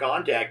had another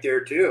contact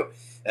there, too.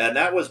 And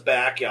that was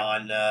back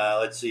on,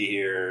 let's see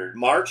here,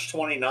 March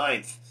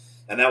 29th.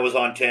 And that was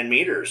on 10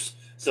 meters.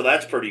 So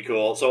that's pretty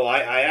cool. So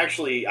I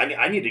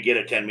need to get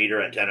a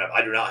 10-meter antenna.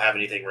 I do not have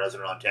anything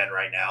resonant on 10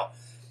 right now.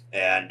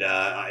 And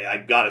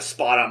I've got a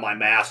spot on my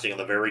masting on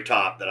the very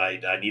top that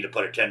I need to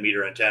put a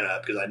 10-meter antenna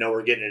up because I know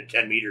we're getting into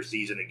 10-meter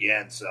season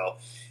again. So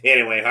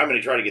anyway, I'm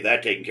going to try to get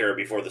that taken care of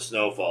before the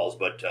snow falls.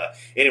 But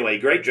anyway,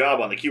 great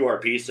job on the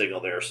QRP signal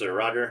there, sir.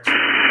 Roger.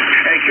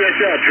 Hey,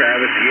 QSL,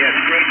 Travis. Yes,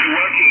 great to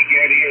work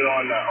again here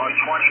on 20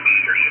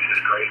 meters. This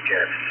is great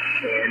there.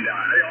 And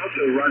I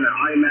also run an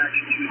IMAX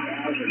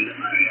 2000. I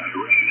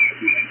ran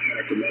the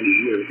antenna for many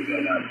years, and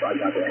then I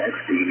got the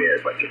XD there.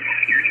 But you're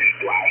just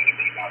blasting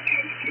me about 10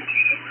 to 15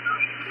 over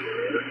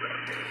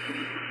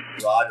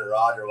 9.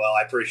 Roger. Well,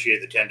 I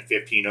appreciate the 10 to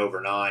 15 over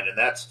 9, and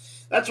that's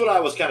what I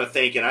was kind of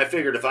thinking. I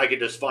figured if I could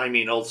just find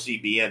me an old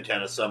CB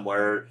antenna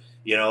somewhere,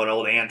 an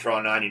old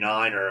Antron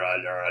 99 or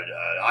an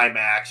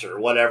IMAX or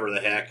whatever the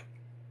heck,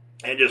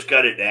 and just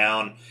cut it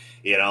down.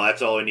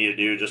 That's all we need to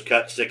do. Just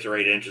cut 6 or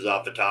 8 inches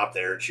off the top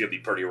there. It should be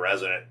pretty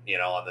resonant,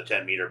 on the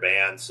 10-meter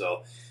band.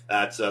 So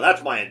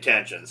that's my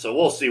intention. So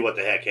we'll see what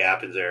the heck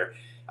happens there.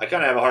 I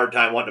kind of have a hard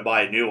time wanting to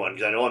buy a new one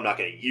because I know I'm not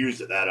going to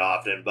use it that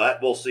often,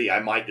 but we'll see. I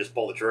might just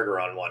pull the trigger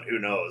on one. Who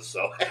knows?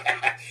 So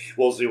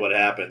we'll see what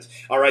happens.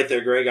 All right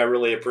there, Greg. I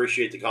really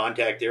appreciate the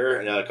contact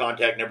there.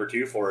 Contact number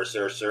 2 for us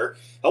there, sir.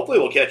 Hopefully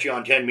we'll catch you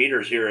on 10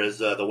 meters here as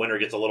the winter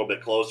gets a little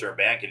bit closer and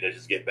band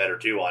conditions get better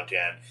too on 10.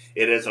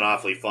 It is an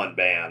awfully fun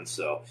band.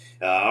 So,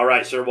 all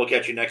right, sir. We'll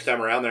catch you next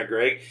time around there,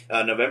 Greg.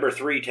 November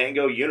 3,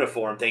 Tango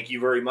Uniform. Thank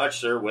you very much,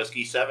 sir.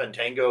 Whiskey 7,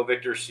 Tango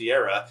Victor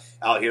Sierra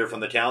out here from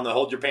the town that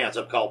holds your pants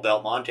up called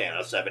Belt, Montana.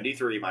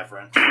 73, my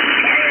friend. All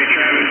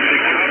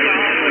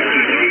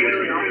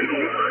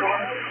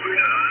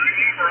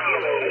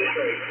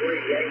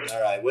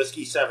right, All right,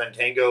 Whiskey 7,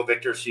 Tango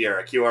Victor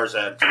Sierra,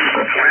 QRZ.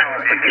 Travis.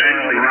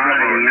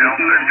 Bravo,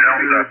 Delta,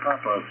 Delta.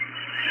 Papa.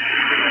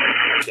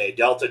 Okay,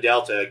 Delta,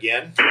 Delta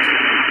again. Whiskey 6,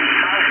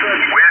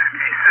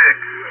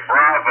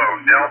 Bravo,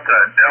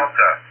 Delta,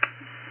 Delta.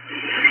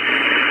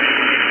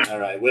 All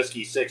right,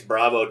 Whiskey 6,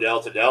 Bravo,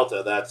 Delta,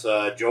 Delta. That's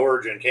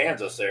George in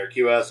Kansas there,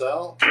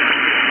 QSL.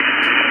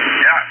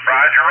 Yeah,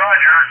 Roger,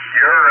 Roger.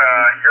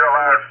 You're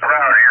allowed and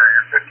proud here.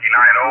 You're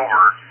 59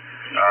 over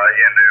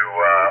into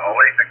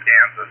Olathe,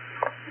 Kansas.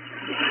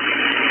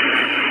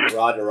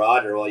 Roger,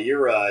 Roger. Well,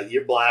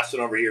 you're blasting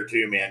over here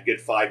too, man. Good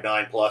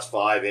 5.9 plus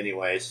 5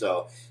 anyway,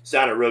 so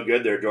sounded real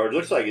good there, George.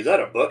 Looks like, is that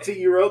a book that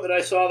you wrote that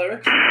I saw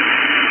there? Yeah,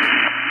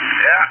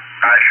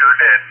 I sure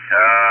did.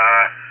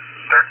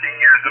 13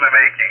 years in the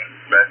making,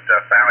 but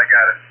finally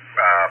got it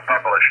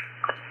published.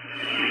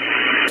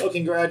 Well,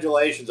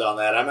 congratulations on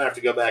that. I'm going to have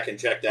to go back and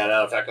check that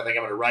out. In fact, I think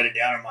I'm going to write it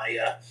down in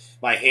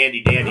my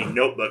handy-dandy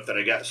notebook that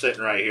I got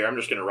sitting right here. I'm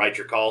just going to write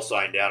your call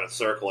sign down and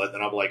circle it,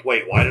 and I'll be like,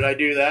 wait, why did I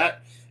do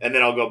that? And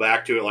then I'll go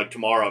back to it like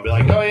tomorrow. I'll be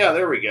like, oh, yeah,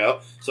 there we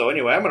go. So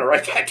anyway, I'm going to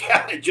write that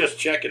down and just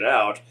check it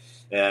out.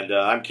 And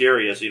I'm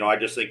curious. I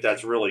just think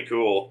that's really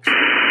cool. Yeah,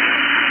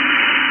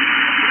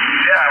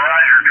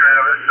 Roger,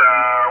 Travis.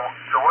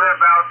 So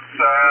whereabouts?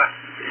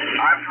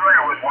 I'm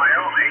familiar with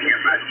Wyoming.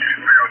 I'm not too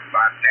familiar with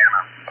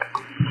Montana.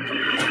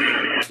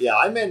 Yeah,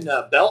 I'm in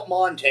Belt,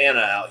 Montana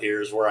out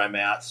here is where I'm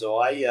at.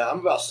 So I'm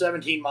about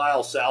 17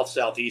 miles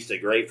southeast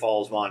of Great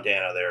Falls,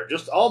 Montana there.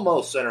 Just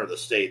almost center of the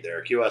state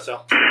there,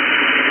 QSL.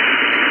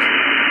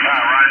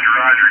 Roger,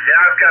 Roger.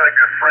 Yeah, I've got a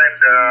good friend.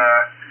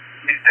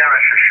 He's down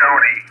in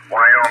Shoshone,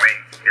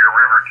 Wyoming, near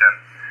Riverton.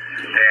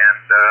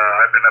 And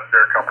I've been up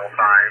there a couple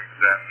times.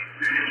 And,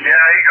 yeah,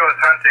 he goes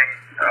hunting.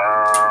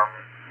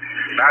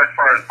 Not as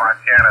far as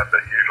Montana, but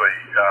usually...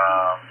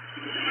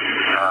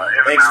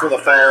 Thanks for the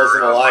follows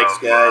and the likes,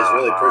 guys.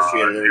 Really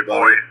appreciate it,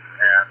 everybody.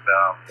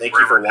 Thank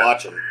you for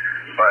watching.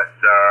 But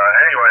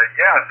anyway,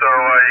 yeah, so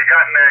you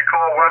got any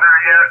cool weather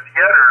yet,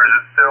 or is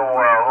it still a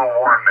little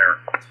warm there?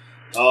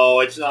 Oh,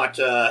 it's not,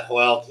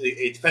 well,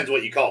 it depends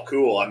what you call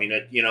cool. I mean,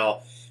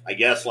 I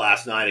guess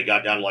last night it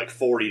got down to like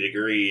 40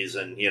 degrees,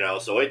 and,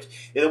 so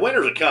the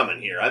winters are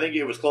coming here. I think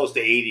it was close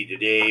to 80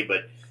 today,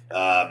 but,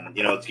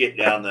 it's getting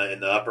down in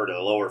the upper to the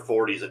lower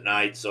 40s at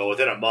night, so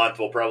within a month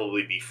we'll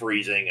probably be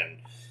freezing, and,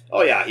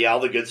 oh yeah, all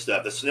the good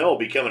stuff. The snow will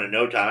be coming in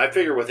no time. I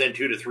figure within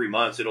 2 to 3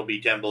 months it'll be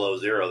 10 below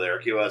zero there,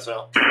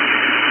 QSL. Hey,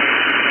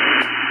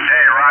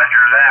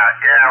 roger that.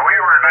 Yeah, we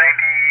were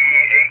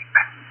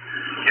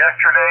 98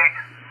 yesterday.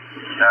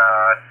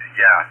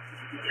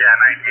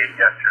 98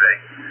 yesterday.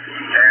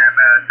 And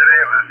today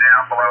it was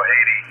down below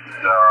 80.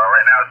 So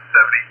right now it's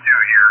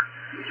 72 here.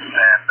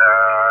 And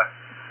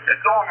it's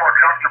a little more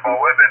comfortable.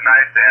 It would have been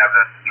nice to have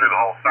this through the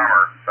whole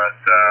summer. But,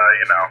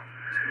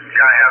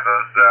 gotta have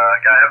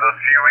those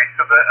few weeks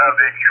of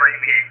the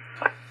extreme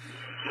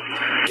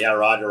heat. Yeah,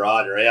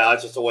 Roger. Yeah,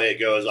 that's just the way it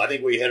goes. I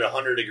think we hit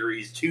 100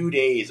 degrees 2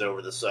 days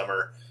over the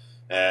summer,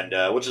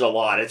 and which is a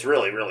lot. It's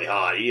really, really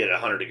hot. You hit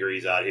 100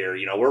 degrees out here.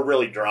 We're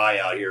really dry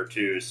out here,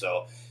 too,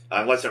 so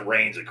unless it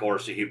rains, of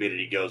course, the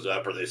humidity goes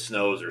up or it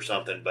snows or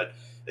something, but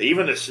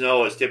even the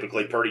snow is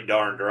typically pretty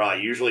darn dry.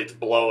 Usually it's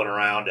blowing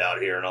around out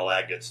here and all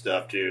that good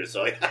stuff, too,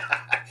 so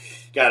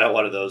kind of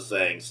one of those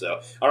things.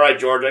 So, all right,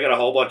 George, I got a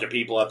whole bunch of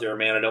people out there,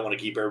 man. I don't want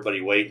to keep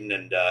everybody waiting.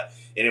 And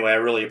anyway, I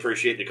really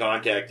appreciate the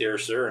contact there,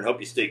 sir, and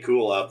hope you stay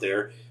cool out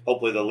there.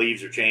 Hopefully the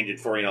leaves are changing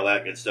for you and all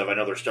that good stuff. I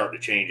know they're starting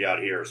to change out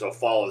here, so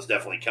fall is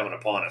definitely coming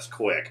upon us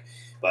quick.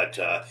 But,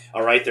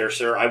 all right there,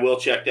 sir. I will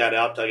check that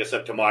out. Like I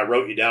said, tomorrow I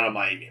wrote you down on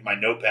my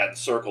notepad and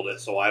circled it,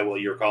 so I will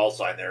your call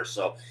sign there.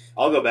 So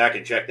I'll go back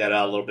and check that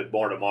out a little bit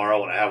more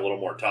tomorrow when I have a little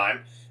more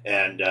time.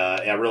 And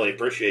I really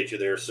appreciate you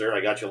there, sir.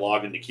 I got you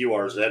logged into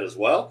QRZ as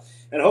well.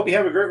 And I hope you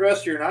have a great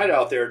rest of your night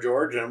out there,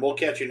 George. And we'll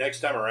catch you next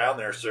time around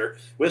there, sir.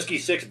 Whiskey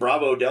 6,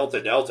 Bravo, Delta,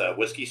 Delta.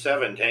 Whiskey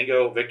 7,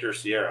 Tango, Victor,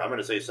 Sierra. I'm going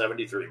to say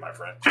 73, my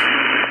friend. All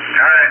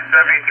right,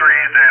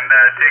 73s, and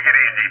take it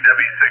easy.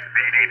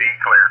 W6BDD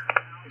clear.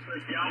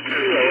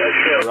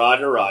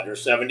 Roger.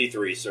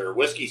 73, sir.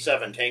 Whiskey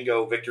 7,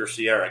 Tango, Victor,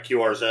 Sierra.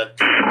 QRZ.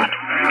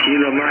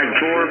 Kilo Mike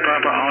 4,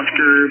 Papa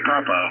Oscar,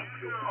 Papa.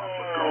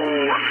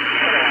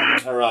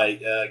 All right.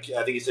 I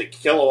think he said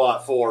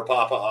Kilowatt 4,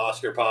 Papa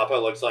Oscar, Papa.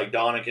 Looks like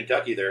Don in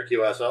Kentucky there,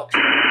 QSL.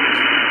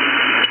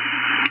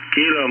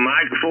 Kilo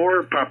Mike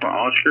 4, Papa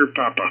Oscar,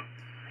 Papa.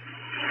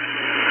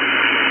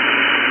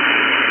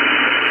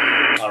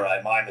 All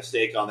right, my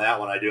mistake on that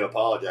one. I do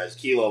apologize.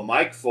 Kilo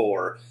Mike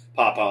 4,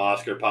 Papa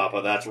Oscar,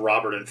 Papa. That's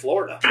Robert in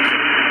Florida.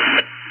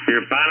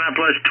 You're pineapple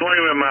plus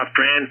 20 with my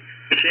friend.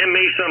 Send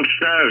me some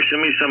snow.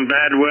 Send me some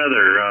bad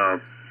weather.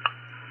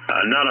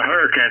 Not a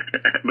hurricane,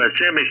 but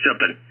send me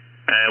something.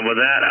 And with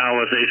that, I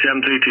will say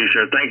 732,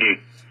 sir. Thank you.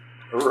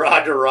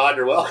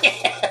 Roger. Well,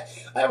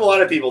 I have a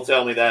lot of people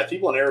tell me that.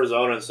 People in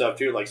Arizona and stuff,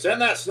 too. Like,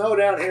 send that snow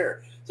down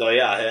here. So,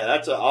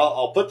 yeah,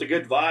 I'll put the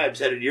good vibes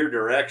headed your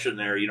direction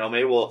there.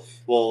 Maybe we'll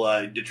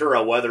deter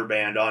a weather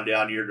band on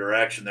down your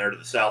direction there to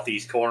the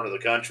southeast corner of the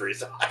country.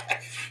 So,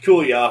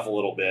 cool you off a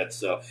little bit.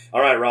 So,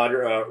 all right,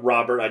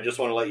 Robert, I just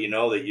want to let you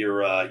know that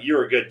you're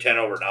a good 10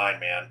 over 9,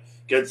 man.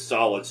 good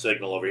solid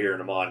signal over here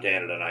in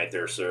Montana tonight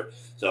there, sir.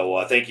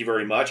 So thank you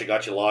very much. I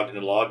got you logged in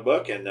the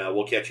logbook, and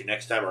we'll catch you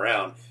next time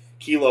around.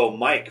 Kilo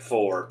Mike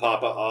for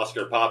Papa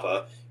Oscar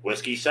Papa,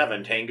 Whiskey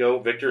 7 Tango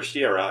Victor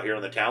Sierra out here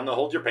in the town that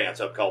holds your pants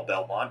up called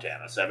Belt,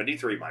 Montana.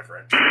 73, my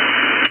friend.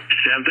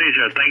 73,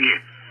 sir. Thank you.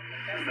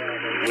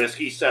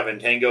 Whiskey 7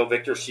 Tango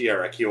Victor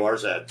Sierra,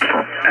 QRZ.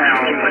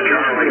 Alpha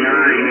Charlie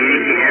 9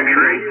 Yankee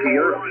X-ray.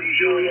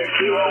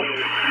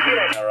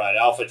 All right,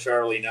 Alpha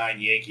Charlie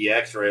 9 Yankee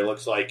X-ray.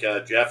 Looks like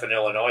Jeff in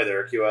Illinois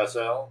there,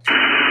 QSL.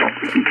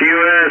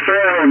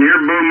 QSL, and you're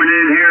booming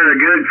in here at a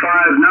good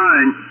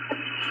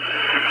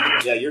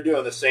 5.9. Yeah, you're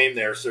doing the same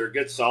there, sir.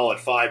 Good solid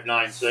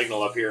 5.9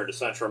 signal up here into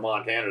central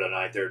Montana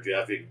tonight there,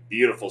 Jeff.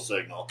 Beautiful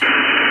signal.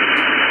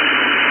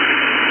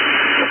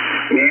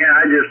 Yeah,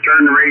 I just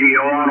turned the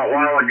radio on a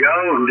while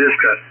ago and just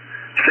to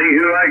see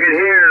who I could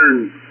hear,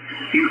 and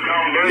you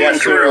come booming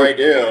Yes, sir, through. I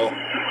do.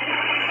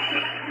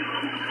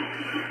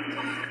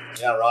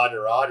 Yeah,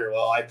 Roger.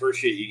 Well, I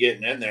appreciate you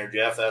getting in there,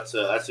 Jeff. That's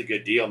a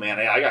good deal, man.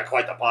 I got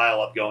quite the pile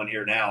up going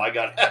here now. I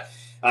don't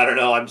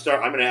know. I'm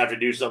going to have to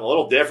do something a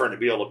little different to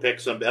be able to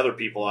pick some other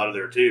people out of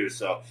there too.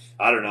 So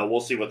I don't know.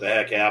 We'll see what the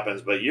heck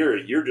happens. But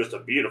you're just a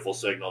beautiful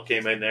signal.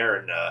 Came in there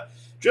and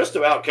just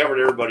about covered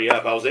everybody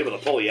up. I was able to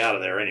pull you out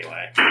of there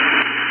anyway.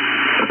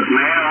 Man,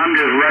 I'm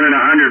just running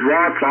 100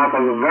 watts off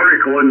of a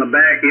vertical in the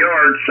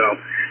backyard, so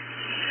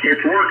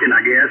it's working,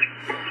 I guess.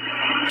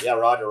 Yeah,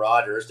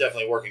 Roger. It's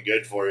definitely working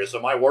good for you.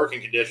 So my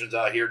working conditions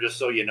out here, just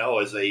so you know,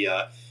 is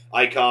a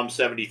ICOM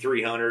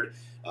 7300.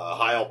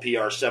 Heil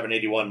PR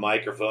 781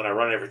 microphone. I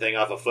run everything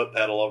off a foot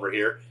pedal over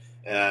here.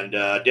 And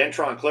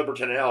Dentron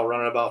Clipperton L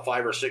running about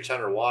 500 or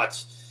 600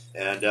 watts.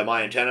 And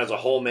my antenna is a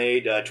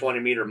homemade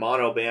 20-meter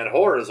monoband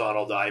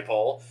horizontal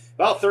dipole,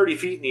 about 30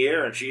 feet in the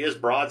air, and she is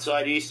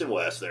broadside east and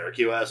west there,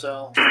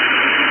 QSL. Yeah,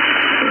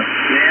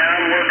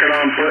 I'm working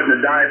on putting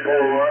the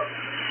dipole up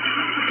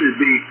to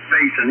be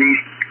facing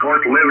east. Of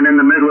course, living in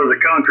the middle of the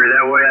country,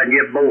 that way I can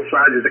get both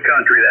sides of the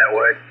country that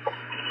way.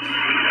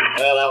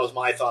 Well, that was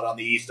my thought on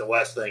the east and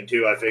west thing,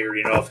 too. I figured,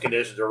 if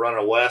conditions are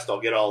running west,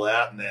 I'll get all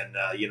that. And then,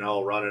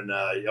 running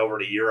over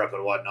to Europe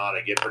and whatnot,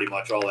 I get pretty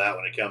much all that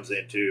when it comes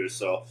in, too.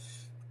 So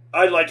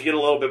I'd like to get a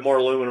little bit more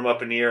aluminum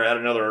up in the air, add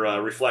another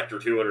reflector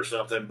to it or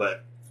something.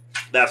 But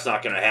that's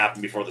not going to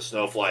happen before the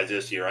snow flies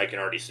this year. I can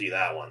already see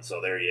that one. So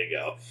there you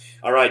go.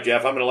 All right,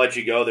 Jeff, I'm going to let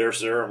you go there,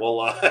 sir. And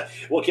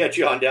we'll catch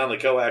you on down the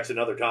coax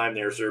another time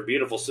there, sir.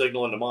 Beautiful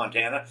signal into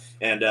Montana.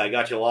 And I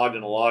got you logged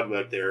in the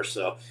logbook there.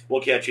 So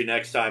we'll catch you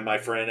next time, my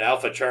friend.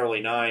 Alpha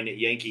Charlie 9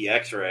 Yankee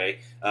X-ray,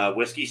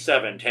 Whiskey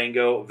 7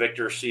 Tango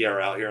Victor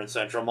Sierra out here in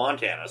central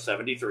Montana.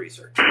 73,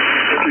 sir.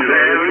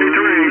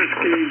 73,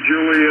 Whiskey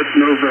Juliet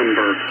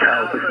November.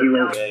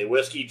 Okay,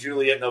 Whiskey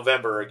Juliet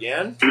November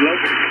again.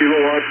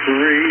 Kilowatt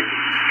 3,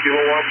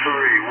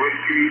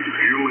 Whiskey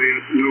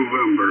Juliet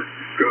November.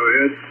 Go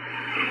ahead.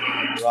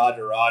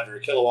 Roger.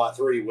 Kilowatt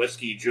 3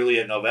 Whiskey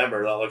Juliet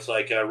November. That looks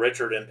like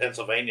Richard in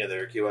Pennsylvania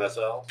there,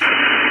 QSL. QSL,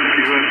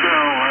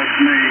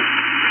 that's me.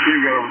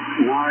 You got a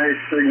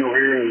nice signal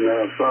here in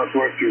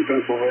southwestern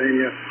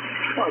Pennsylvania,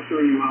 about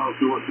 30 miles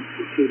north of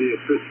the city of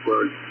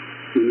Pittsburgh.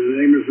 And the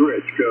name is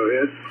Rich. Go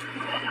ahead.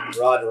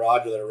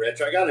 Roger there, Rich.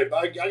 I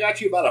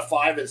got you about a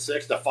 5 and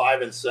 6 to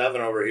 5 and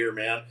 7 over here,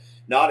 man.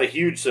 Not a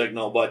huge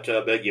signal, but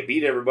you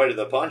beat everybody to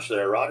the punch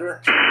there,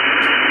 Roger.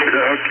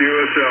 QSL,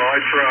 I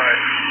try.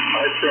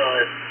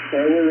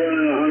 We're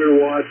running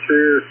 100 watts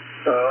here,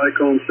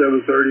 ICOM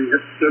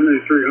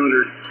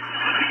 7300,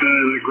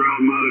 and the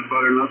ground-mounted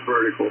butternut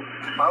vertical.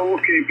 I will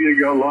keep you.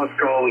 Got lots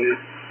calling you.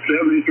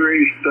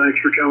 73, thanks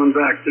for coming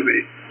back to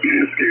me.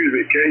 Excuse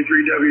me,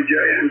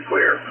 K3WJ and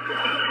clear.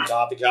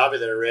 Copy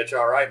there, Rich.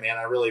 All right, man.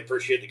 I really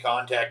appreciate the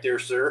contact there,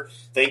 sir.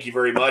 Thank you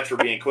very much for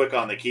being quick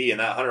on the key.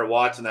 And that 100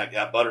 watts and that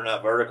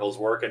butternut vertical is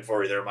working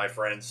for you there, my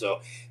friend.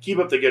 So keep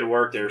up the good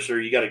work there, sir.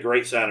 You got a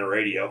great sounding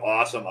radio,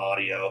 awesome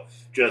audio,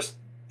 just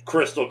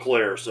crystal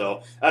clear.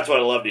 So that's what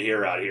I love to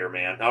hear out here,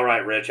 man. All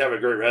right, Rich. Have a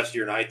great rest of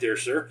your night there,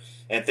 sir.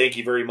 And thank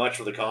you very much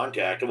for the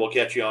contact. And we'll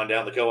catch you on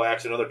down the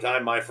coax another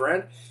time, my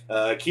friend.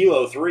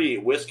 Kilo 3,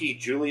 Whiskey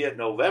Juliet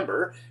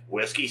November,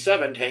 Whiskey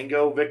 7,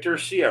 Tango Victor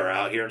Sierra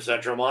out here in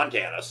central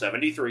Montana,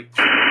 73.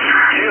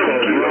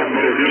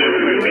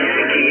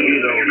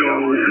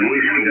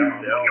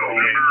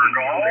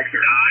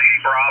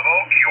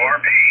 Bravo,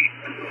 QRP.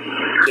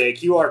 Okay,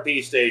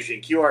 QRP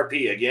station.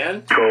 QRP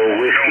again. Go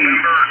Whiskey.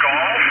 November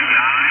Golf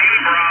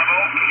 9 Bravo,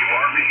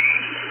 QRP.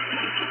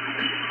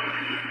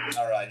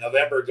 All right,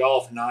 November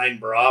Golf 9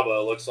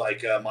 Bravo. Looks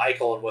like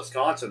Michael in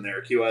Wisconsin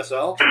there,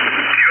 QSL. QSL,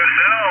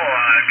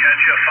 got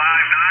you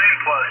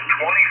 5.9 plus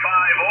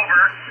 25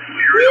 over.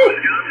 Here in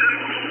Wisconsin.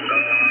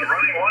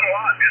 Running 1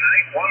 watt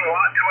tonight. 1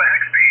 watt to a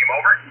hex beam,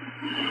 over.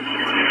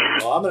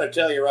 Well, I'm going to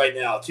tell you right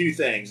now 2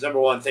 things. Number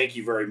 1, thank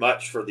you very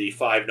much for the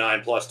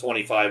 5.9 plus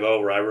 25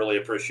 over. I really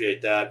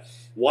appreciate that.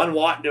 1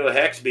 watt into a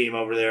hex beam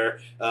over there.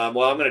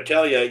 Well, I'm going to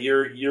tell you,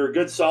 you're a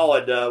good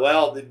solid.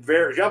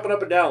 Jumping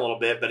up and down a little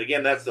bit, but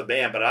again, that's the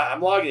band. But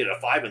I'm logging it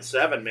at 5 and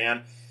 7,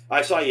 man.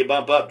 I saw you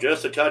bump up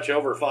just a touch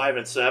over 5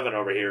 and 7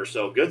 over here,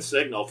 so good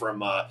signal from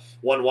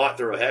 1 watt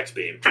through a hex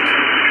beam. Yeah, right.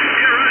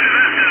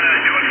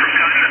 Do it from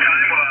time to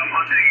time while I'm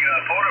hunting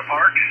photo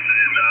parks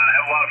and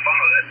have a lot of fun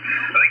with it.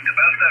 I think the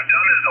best I've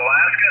done is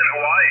Alaska and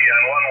Hawaii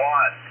on 1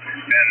 watt.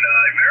 And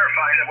I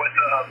verified it with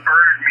a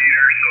bird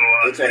meter,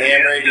 so it's a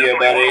ham radio,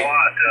 buddy. 1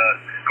 watt.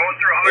 Going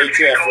through 100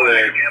 feet cold,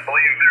 I can't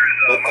believe there's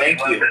much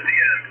left at the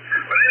end.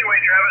 But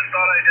anyway, Travis,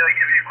 thought I'd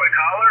give you a quick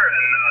holler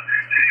and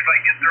see if I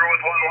can get through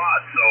with 1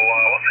 watt. So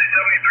we'll say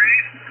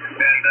 73s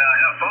and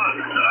have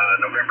fun.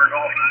 November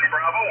Golf 9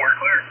 Bravo, we're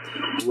clear.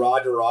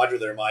 Roger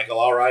there, Michael.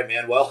 All right,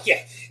 man. Well,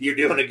 yeah, you're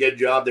doing a good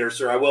job there,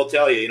 sir. I will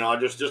tell you,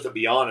 just to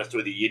be honest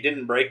with you, you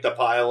didn't break the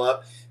pile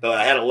up, but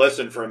I had to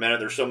listen for a minute.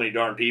 There's so many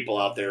darn people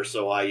out there,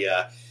 so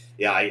I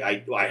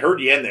heard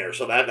you in there,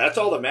 so that's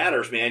all that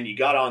matters, man. You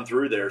got on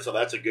through there, so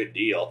that's a good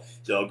deal.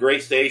 So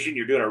great station.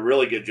 You're doing a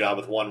really good job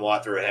with 1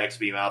 watt through a hex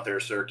beam out there,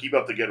 sir. Keep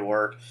up the good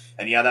work.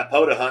 And yeah, that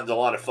POTA hunting's a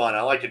lot of fun.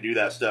 I like to do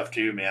that stuff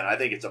too, man. I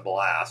think it's a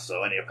blast.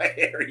 So anyway,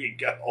 there you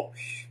go.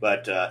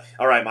 But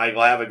all right,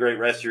 Michael, have a great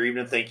rest of your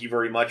evening. Thank you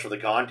very much for the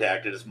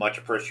contact. It is much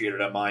appreciated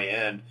on my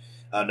end.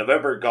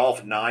 November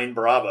Golf 9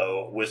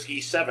 Bravo,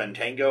 Whiskey 7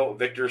 Tango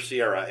Victor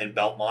Sierra in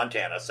Belt,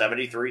 Montana,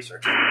 73,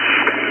 sir. Whiskey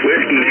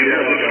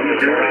 7 Bravo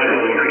 2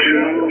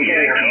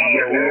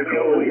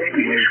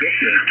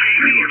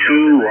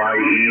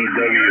 KV2YEW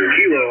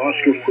Kilo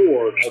Oscar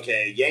 4.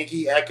 Okay,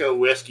 Yankee Echo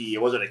Whiskey.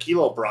 Was it a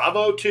Kilo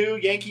Bravo 2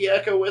 Yankee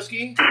Echo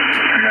Whiskey? That's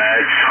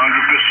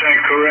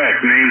 100%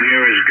 correct. Name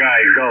here is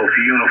Guy Golf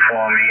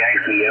Uniform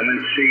Yankee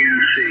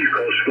MNCNC,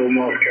 Coastal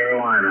North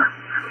Carolina.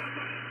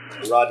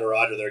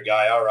 Roger there,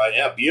 Guy. All right.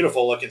 Yeah,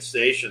 beautiful looking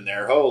station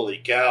there.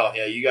 Holy cow.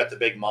 Yeah, you got the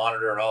big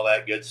monitor and all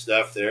that good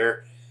stuff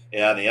there.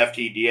 Yeah, the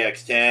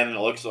FTDX10, it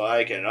looks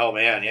like. And, oh,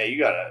 man, yeah, you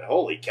got a,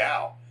 holy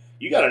cow.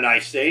 You got a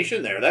nice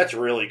station there. That's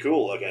really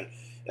cool looking.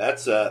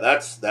 That's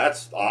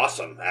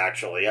awesome,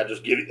 actually. I'll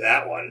just give you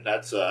that one.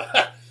 That's,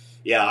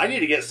 yeah, I need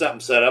to get something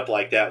set up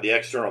like that with the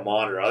external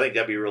monitor. I think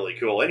that'd be really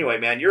cool. Anyway,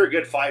 man, you're a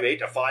good 5'8"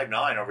 to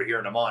 5'9" over here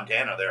in the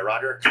Montana there,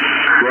 Roger.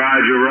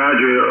 Roger.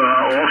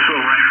 Also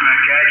right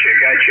back at you.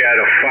 Got you at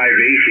a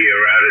 5'8"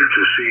 here out at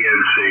the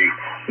CNC.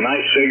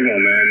 Nice signal,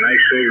 man.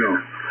 Nice signal.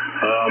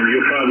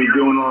 You're probably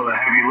doing all the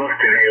heavy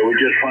lifting here. We're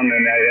just running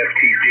that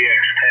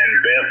FTDX10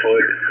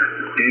 barefoot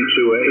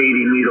into an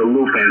 80-meter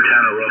loop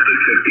antenna up at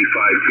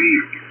 55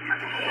 feet.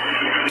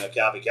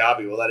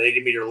 Copy. Well, that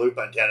 80-meter loop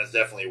antenna is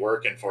definitely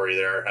working for you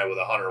there with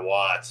 100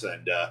 watts.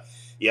 And,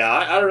 yeah,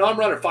 I don't know. I'm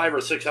running 500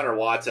 or 600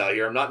 watts out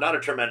here. I'm not a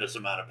tremendous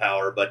amount of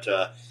power, but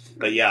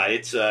yeah,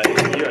 it's like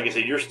I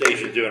said, your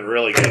station's doing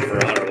really good for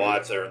 100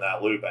 watts there in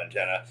that loop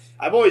antenna.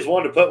 I've always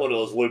wanted to put one of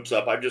those loops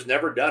up. I've just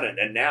never done it,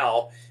 and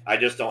now I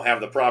just don't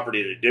have the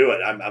property to do it.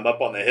 I'm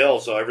up on the hill,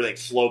 so everything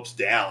slopes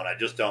down. I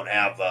just don't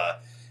have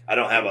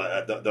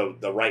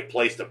the right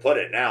place to put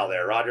it now.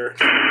 There, Roger.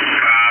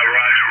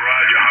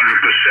 Roger,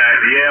 100%.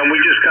 Yeah, and we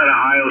just got a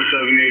HIO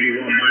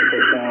 781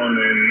 microphone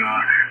and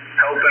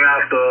helping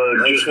out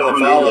just the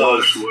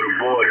follows with a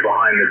board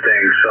behind the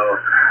thing. So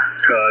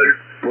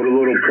with a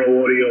little pro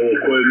audio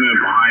equipment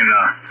behind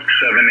the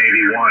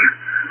 781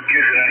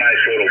 gives it a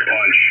nice little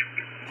punch.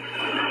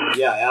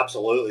 Yeah,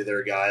 absolutely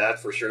there, Guy.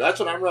 That's for sure. That's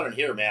what I'm running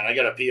here, man. I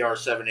got a PR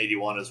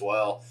 781 as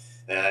well.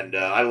 And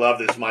I love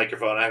this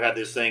microphone. I've had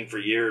this thing for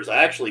years.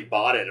 I actually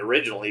bought it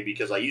originally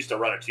because I used to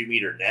run a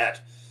 2-meter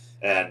net.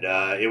 And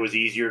it was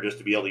easier just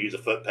to be able to use a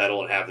foot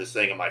pedal and have this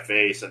thing in my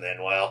face. And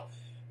then, well,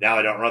 now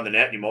I don't run the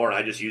net anymore, and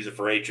I just use it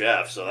for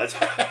HF. So that's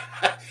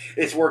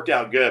it's worked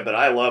out good, but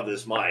I love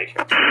this mic.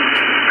 There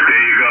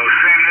you go.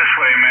 Same this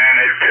way, man.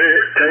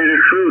 Tell you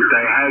the truth,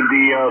 I had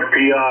the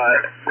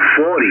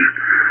PR40,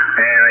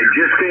 and I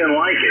just didn't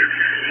like it.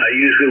 I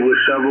used it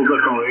with several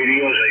different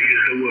radios. I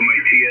used it with my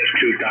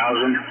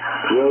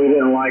TS2000. Really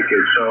didn't like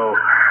it. So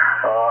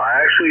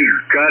I actually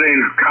got in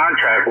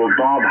contact with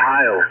Bob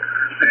Heil,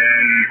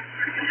 and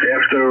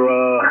after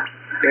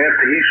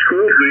he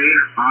schooled me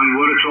on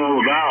what it's all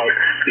about,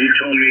 he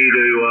told me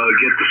to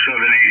get the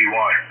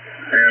 781,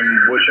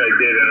 and which I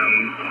did, and I'm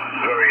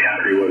very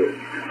happy with it.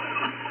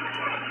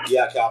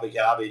 Yeah, copy.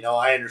 No,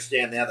 I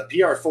understand that. The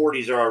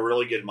PR40s are a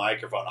really good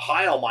microphone.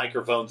 Heil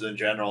microphones in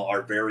general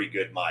are very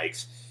good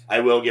mics. I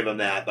will give them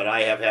that, but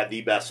I have had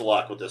the best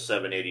luck with the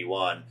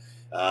 781.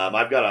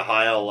 I've got a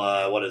Heil,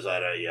 what is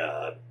that?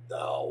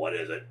 What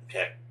is it?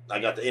 Heck, I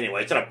got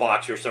anyway, it's in a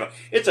box here. So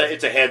it's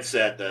a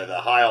headset,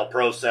 the Heil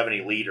Pro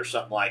 70 Lead or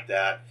something like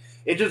that.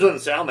 It just doesn't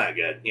sound that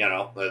good,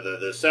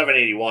 The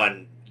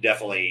 781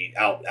 definitely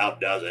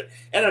outdoes it.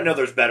 And I know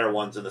there's better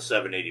ones than the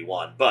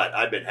 781, but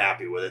I've been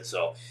happy with it.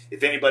 So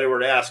if anybody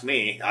were to ask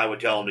me, I would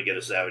tell them to get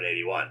a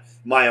 781.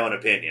 My own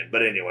opinion.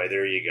 But anyway,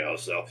 there you go.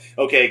 So,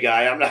 okay,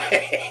 Guy, I'm not...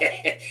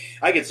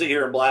 I could sit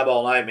here and blab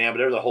all night, man, but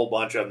there's a whole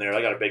bunch of them there.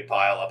 I got a big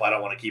pile up. I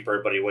don't want to keep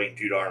everybody waiting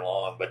too darn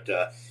long. But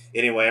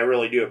anyway, I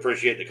really do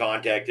appreciate the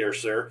contact there,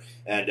 sir.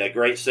 And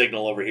great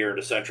signal over here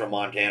into central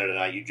Montana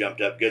tonight. You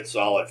jumped up good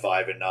solid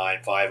 5 and 9,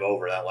 5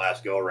 over that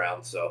last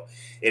go-around. So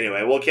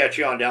anyway, we'll catch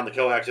you on down the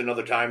coax talk to you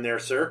another time there,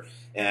 sir.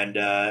 And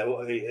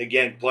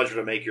again, pleasure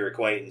to make your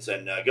acquaintance.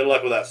 And good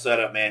luck with that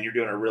setup, man. You're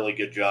doing a really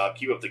good job.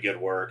 Keep up the good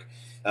work.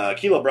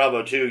 Kilo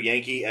Bravo 2,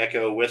 Yankee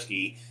Echo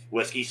Whiskey,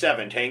 Whiskey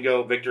 7,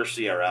 Tango Victor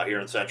Sierra out here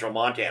in central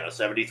Montana,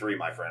 73,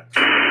 my friend.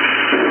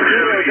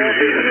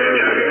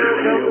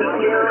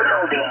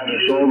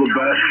 All the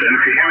best. And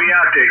if you hear me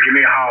out there, give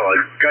me a holler.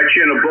 Got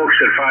you in the books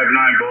at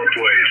 5'9" both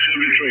ways.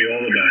 73,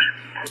 all the best.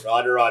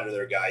 Roger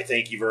there, guy.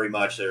 Thank you very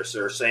much there,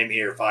 sir. Same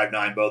here,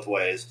 5'9" both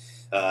ways.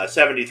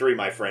 73,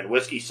 my friend.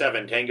 Whiskey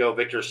 7, Tango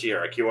Victor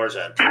Sierra,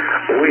 QRZ.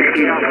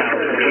 Whiskey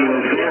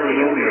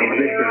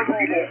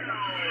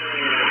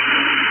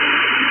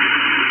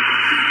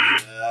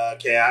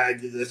Okay,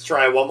 let's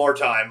try one more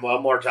time.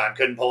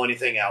 Couldn't pull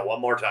anything out.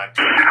 One more time.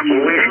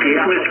 Whiskey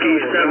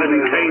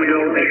 7,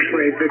 Tango,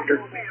 X-Ray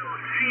Victor.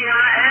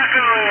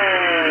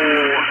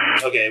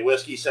 Okay,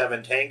 Whiskey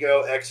 7,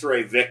 Tango,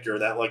 X-Ray Victor.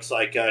 That looks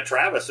like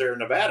Travis there in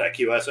Nevada,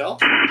 QSL.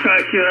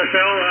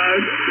 QSL,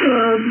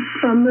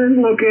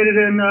 I'm located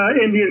in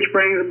Indian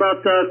Springs,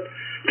 about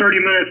 30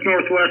 minutes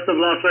northwest of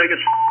Las Vegas.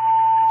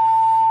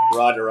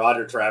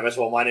 Roger, Travis.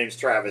 Well, my name's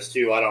Travis,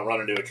 too. I don't run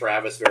into a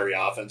Travis very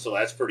often, so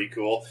that's pretty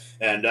cool.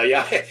 And,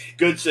 yeah,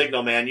 good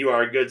signal, man. You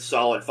are a good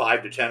solid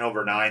 5 to 10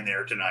 over 9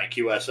 there tonight,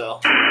 QSL.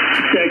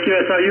 Yeah,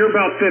 QSL, you're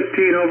about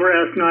 15 over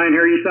S9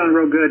 here. You sound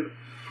real good.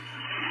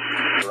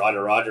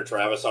 Roger,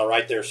 Travis. All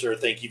right there, sir.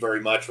 Thank you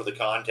very much for the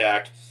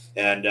contact.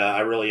 And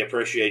I really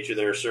appreciate you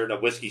there, sir.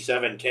 Whiskey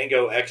 7,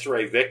 Tango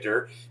X-Ray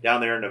Victor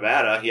down there in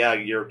Nevada. Yeah,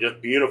 you're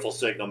just beautiful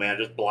signal, man.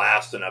 Just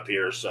blasting up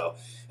here. So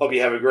hope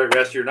you have a great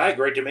rest of your night.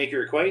 Great to make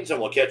your acquaintance,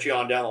 and we'll catch you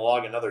on down the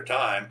log another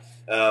time.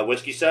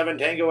 Whiskey 7,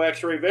 Tango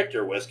X-Ray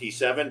Victor. Whiskey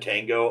 7,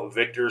 Tango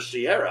Victor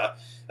Sierra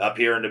up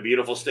here in the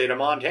beautiful state of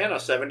Montana.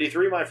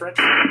 73, my friend.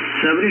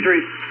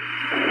 73.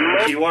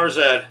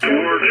 QRZ.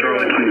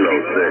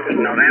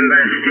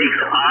 November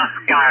 6,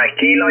 Oscar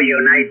Kilo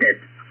United.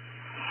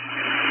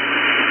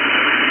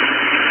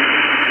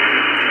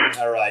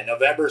 All right,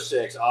 November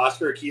 6th,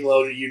 Oscar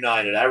Kilo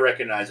United. I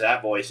recognize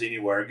that voice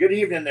anywhere. Good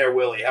evening there,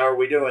 Willie. How are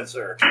we doing,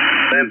 sir?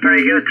 Doing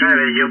pretty good,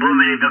 Travis. You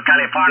booming into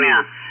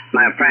California,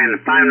 my friend.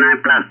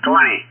 5'9" plus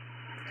 20.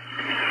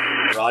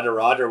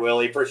 Roger,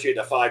 Willie. Appreciate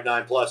the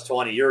 5'9" plus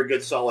 20. You're a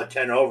good solid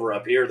 10 over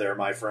up here there,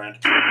 my friend.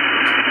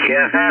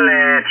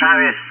 QSL,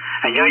 Travis.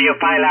 Enjoy your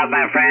pilot,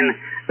 my friend.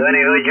 Doing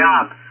a good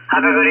job.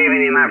 Have a good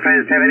evening, my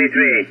friend.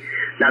 73,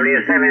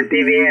 W7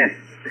 TBS,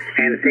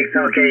 and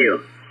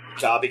 6OKU.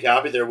 Copy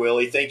there,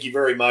 Willie. Thank you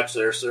very much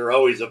there, sir.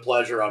 Always a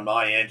pleasure on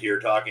my end here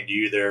talking to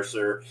you there,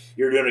 sir.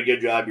 You're doing a good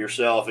job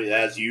yourself,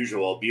 as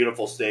usual.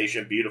 Beautiful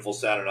station, beautiful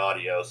sound and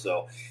audio.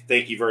 So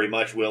thank you very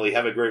much, Willie.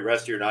 Have a great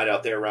rest of your night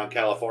out there around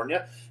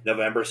California.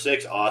 November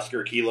 6th,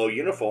 Oscar Kilo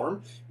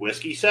Uniform,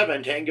 Whiskey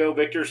 7, Tango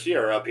Victor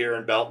Sierra up here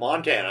in Belt,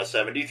 Montana.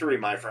 73,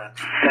 my friend.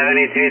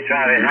 73,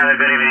 Travis. Have a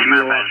good evening, my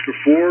friend. Oscar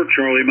 4,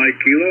 Charlie Mike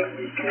Kilo.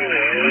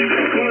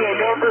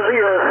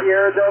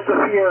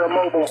 Delta Sierra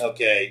Mobile.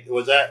 Okay,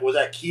 was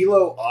that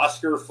Kilo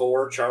Oscar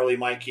 4 Charlie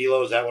Mike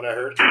Kilo? Is that what I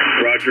heard?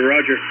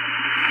 Roger.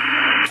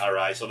 All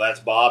right, so that's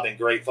Bob in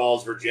Great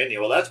Falls, Virginia.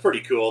 Well, that's pretty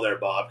cool there,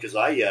 Bob, because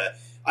I'm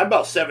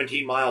about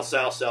 17 miles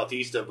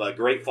southeast of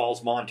Great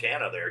Falls,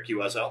 Montana there,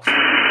 QSL.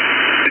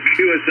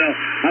 QSL,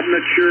 I'm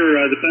not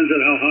sure. Depends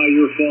on how high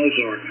your falls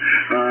are.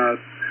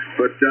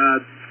 But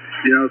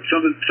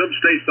some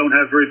states don't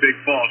have very big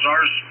falls.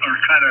 Ours are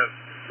kind of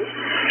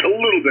a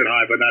little bit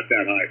high, but not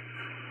that high.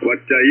 But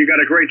you got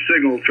a great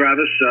signal,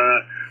 Travis.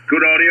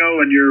 Good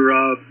audio, and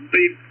you're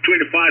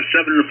between a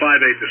 5'7" and a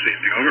 5'8" this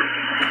evening. Over.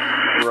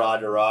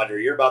 Roger.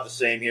 You're about the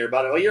same here.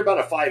 You're about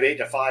a 5'8"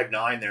 to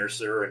 5'9" there,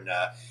 sir. And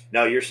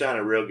no, you're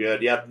sounding real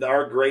good. Yeah,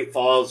 our Great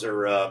Falls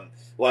are.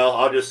 Well,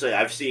 I'll just say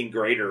I've seen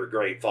greater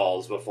Great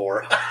Falls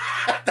before.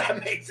 If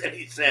that makes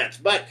any sense.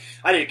 But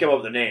I didn't come up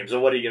with the name,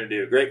 so what are you going to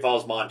do? Great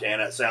Falls,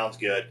 Montana. It sounds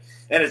good.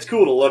 And it's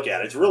cool to look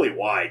at. It's really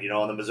wide,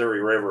 on the Missouri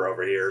River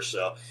over here.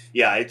 So,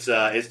 yeah, it's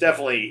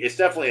definitely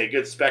a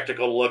good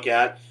spectacle to look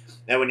at.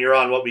 And when you're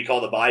on what we call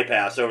the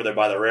bypass over there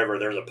by the river,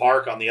 there's a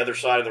park on the other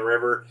side of the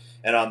river,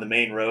 and on the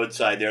main road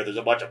side there's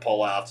a bunch of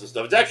pullouts and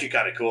stuff. It's actually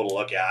kind of cool to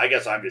look at. I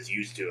guess I'm just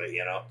used to it,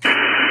 Yeah,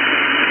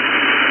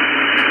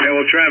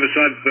 well, Travis,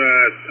 I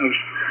was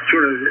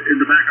sort of in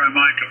the back of my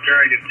mind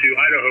comparing it to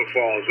Idaho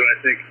Falls, and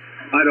I think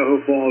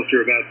Idaho Falls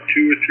are about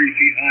 2 or 3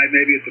 feet high,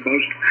 maybe at the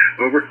most.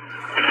 Over.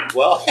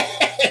 Well,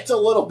 it's a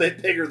little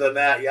bit bigger than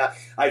that. Yeah,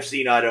 I've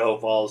seen Idaho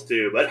Falls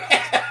too, but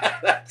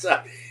that's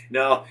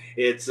no,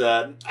 it's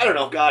I don't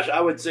know. Gosh, I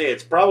would say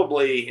it's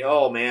probably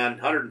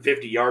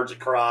 150 yards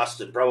across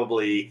and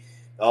probably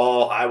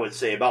I would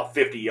say about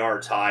 50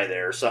 yards high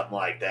there, something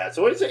like that.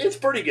 So it's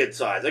pretty good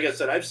size. Like I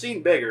said, I've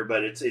seen bigger,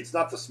 but it's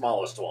not the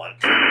smallest one.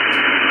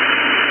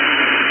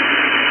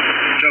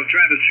 So,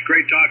 Travis,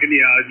 great talking to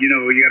you.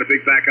 You got a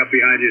big backup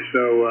behind you,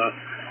 so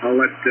I'll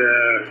let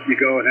you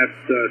go and have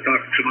to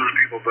talk to some other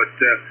people. But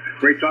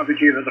great talking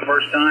to you for the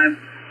first time.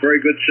 Very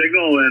good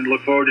signal, and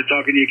look forward to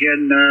talking to you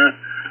again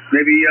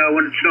Maybe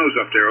when it snows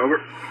up there,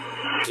 over.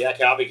 Yeah,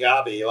 copy.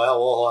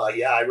 Well,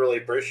 yeah, I really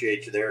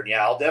appreciate you there. And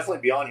yeah, I'll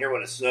definitely be on here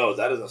when it snows.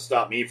 That doesn't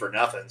stop me for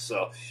nothing.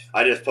 So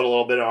I just put a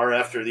little bit of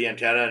RF through the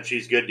antenna and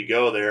she's good to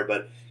go there.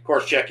 But of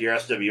course, check your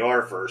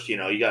SWR first. You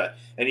know, you got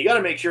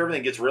to make sure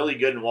everything gets really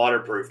good and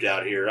waterproofed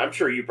out here. I'm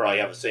sure you probably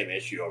have the same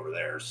issue over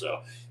there.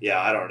 So yeah,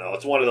 I don't know.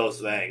 It's one of those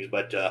things.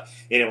 But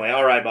anyway,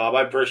 all right, Bob,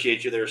 I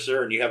appreciate you there,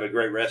 sir. And you have a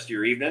great rest of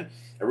your evening.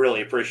 I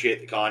really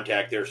appreciate the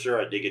contact there, sir.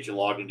 I did get you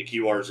logged into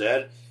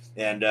QRZ.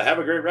 And have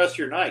a great rest of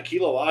your night.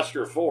 Kilo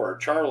Oscar 4,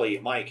 Charlie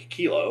Mike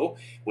Kilo,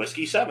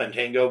 Whiskey 7,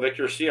 Tango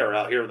Victor Sierra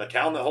out here in the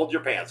town that holds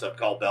your pants up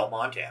called Belt,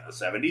 Montana.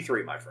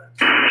 73, my friend.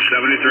 73.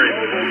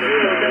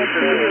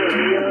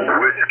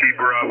 Whiskey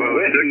Bravo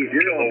 6,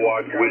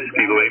 Kilowatt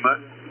Whiskey Lima.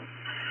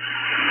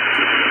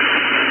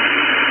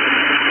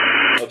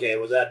 Okay,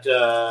 was that,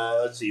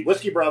 let's see,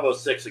 Whiskey Bravo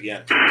 6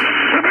 again.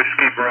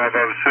 Whiskey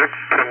Bravo 6,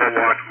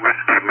 Kilowatt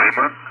Whiskey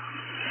Lima.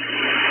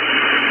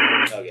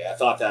 Okay, I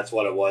thought that's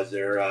what it was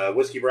there.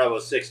 Whiskey Bravo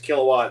 6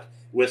 Kilowatt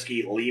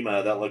Whiskey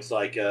Lima. That looks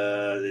like,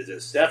 is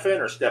it Stefan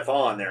or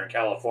Stefan there in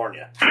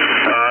California?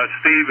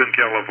 Steve in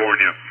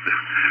California.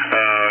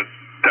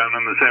 Down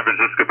in the San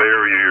Francisco Bay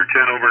Area here.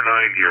 10 over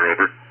 9 here,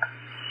 over.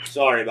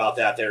 Sorry about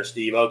that there,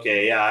 Steve.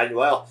 Okay, yeah,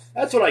 well,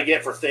 that's what I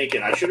get for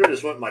thinking. I should have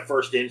just went with my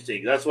first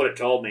instinct. That's what it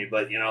told me,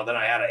 but, you know, then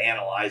I had to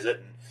analyze it.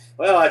 And,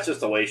 well, that's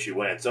just the way she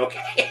went. So,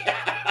 okay.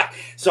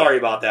 Sorry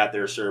about that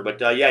there, sir. But,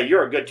 yeah,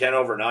 you're a good 10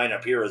 over 9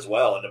 up here as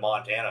well into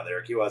Montana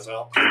there,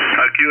 QSL.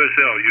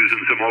 QSL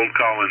using some old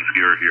Collins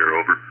gear here,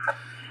 over.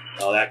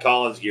 Oh, that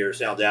Collins gear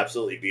sounds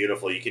absolutely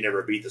beautiful. You can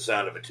never beat the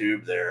sound of a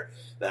tube there.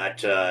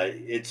 That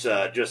it's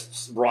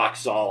just rock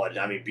solid.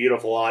 I mean,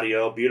 beautiful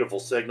audio, beautiful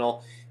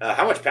signal.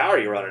 How much power are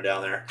you running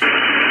down there? Right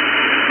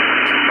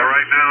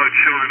now it's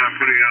showing I'm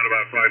putting out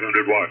about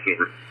 500 watts,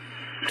 over.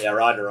 Yeah,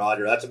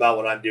 Roger. That's about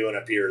what I'm doing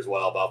up here as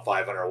well, about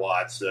 500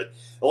 watts. The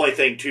only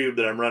thing tube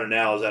that I'm running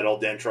now is that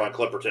old Dentron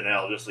Clipperton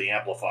L, just the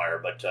amplifier.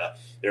 But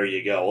there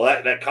you go.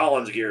 Well, that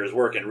Collins gear is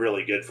working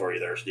really good for you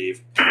there,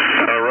 Steve.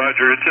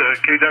 Roger. It's a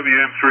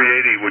KWM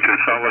 380, which is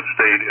solid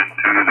state,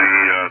 into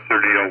the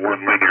 30L1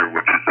 linear,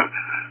 which is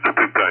a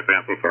tube-type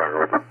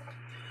amplifier, over.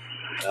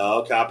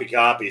 Oh,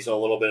 copy. So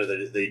a little bit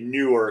of the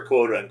newer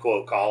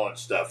quote-unquote Collins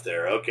stuff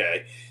there.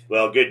 Okay.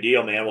 Well, good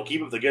deal, man. Well,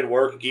 keep up the good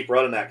work and keep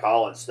running that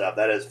Collins stuff.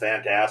 That is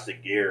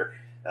fantastic gear.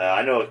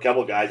 I know a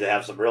couple guys that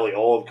have some really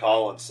old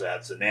Collins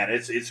sets, and, man,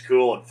 it's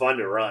cool and fun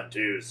to run,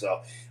 too. So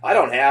I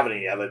don't have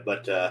any of it,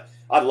 but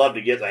I'd love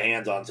to get the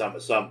hands on some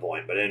at some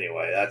point. But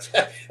anyway,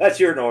 that's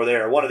here nor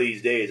there. One of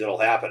these days it'll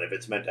happen if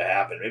it's meant to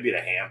happen. Maybe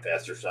at a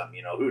Hamfest or something,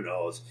 you know, who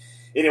knows.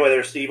 Anyway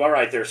there, Steve. All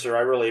right there, sir.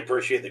 I really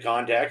appreciate the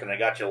contact, and I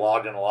got you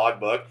logged in a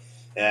logbook.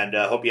 And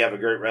hope you have a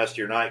great rest of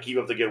your night. Keep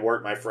up the good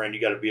work, my friend. You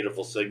got a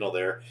beautiful signal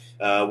there.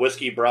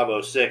 Whiskey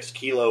Bravo 6,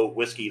 Kilo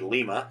Whiskey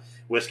Lima.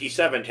 Whiskey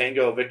 7,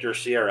 Tango Victor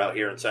Sierra out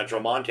here in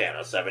central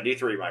Montana.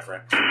 73, my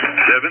friend.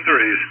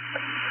 7-3s.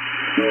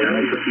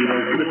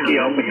 Whiskey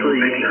Alpha 3,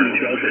 Yankee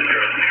Delta.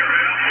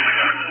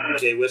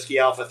 Okay, Whiskey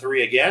Alpha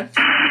 3 again.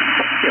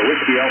 Yeah,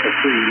 Whiskey Alpha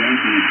 3,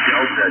 Yankee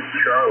Delta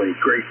Charlie.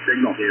 Great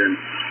signal here in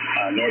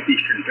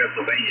northeastern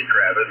Pennsylvania,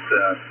 Travis.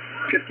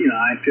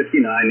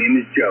 59, name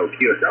is Joe.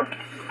 QSL.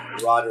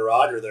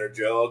 Roger there,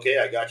 Joe. Okay,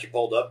 I got you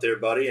pulled up there,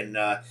 buddy. And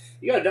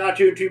you got not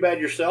too bad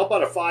yourself.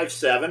 About a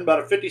 5.7, about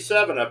a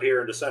 57 up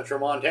here into central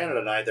Montana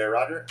tonight there,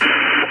 Roger. QSL,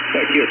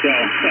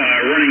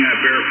 running a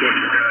barefoot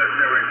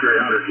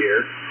 7300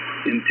 here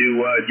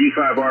into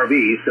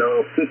G5RV,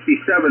 so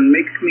 57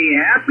 makes me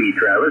happy,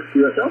 Travis.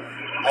 QSL?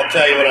 I'll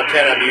tell you what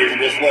antenna I'm using.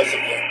 Just listen.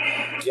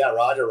 Yeah,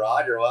 Roger.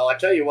 Well, I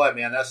tell you what,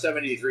 man, that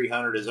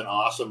 7300 is an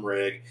awesome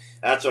rig.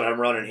 That's what I'm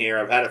running here.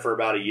 I've had it for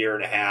about a year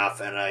and a half,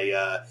 and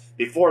I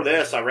before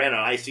this, I ran an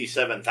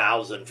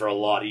IC7000 for a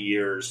lot of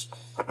years,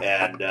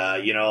 and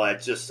you know,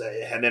 it's just.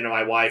 And then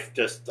my wife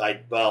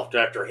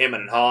after him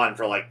and Han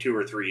for like 2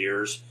 or 3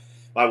 years,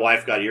 my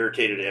wife got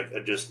irritated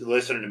at just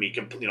listening to me,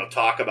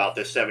 talk about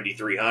this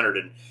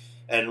 7300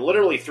 and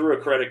literally threw a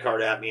credit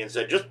card at me and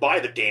said, "Just buy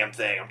the damn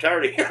thing. I'm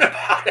tired of hearing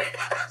about it."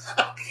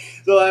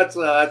 So that's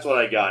what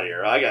I got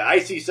here. I got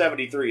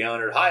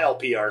IC7300, high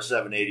LPR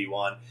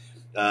 781,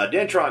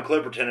 Dentron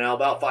Clipperton L,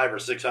 about 500 or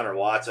 600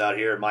 watts out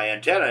here. My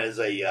antenna is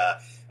a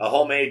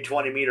homemade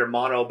 20-meter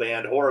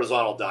monoband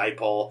horizontal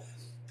dipole.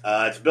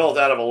 It's built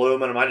out of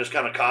aluminum. I just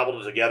kind of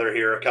cobbled it together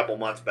here a couple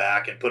months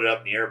back and put it up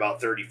in the air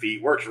about 30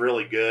 feet. Works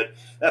really good.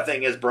 That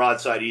thing is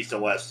broadside east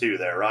and west too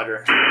there,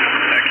 Roger.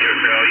 Thank you,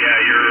 Phil. Yeah,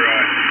 your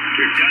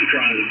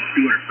Dentron is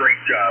doing a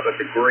great job. It's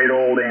a great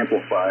old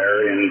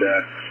amplifier, and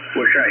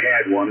wish I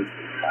had one.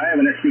 I have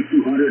an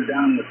SB200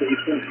 down in the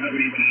basement. I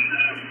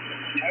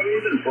haven't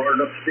even brought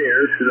it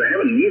upstairs because I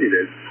haven't needed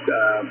it.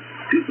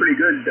 Do pretty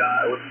good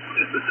with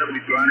just the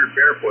 7200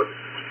 barefoot.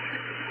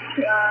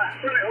 I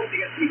hope to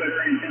get some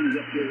better antennas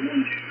up here.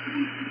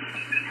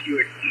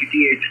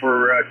 QTH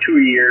for 2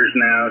 years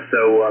now,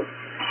 so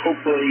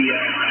hopefully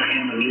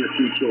in the near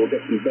future we'll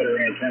get some better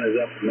antennas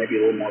up and maybe a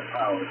little more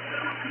power.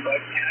 But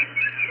I've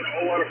had a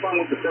whole lot of fun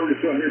with the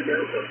 7200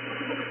 barefoot.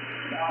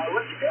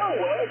 Let's go,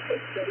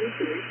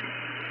 73.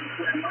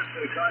 very much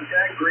for the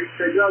contact. Great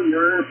signal.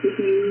 You're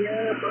picking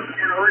 10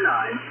 over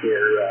 9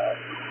 here.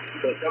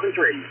 So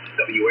 7-3.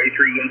 WA3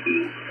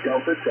 Yankee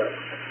Delta 7.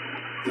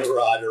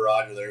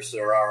 Roger there,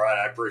 sir. All right,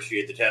 I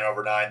appreciate the 10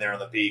 over 9 there on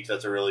the peaks.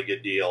 That's a really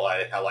good deal.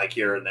 I like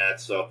hearing that.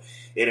 So,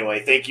 anyway,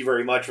 thank you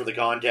very much for the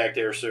contact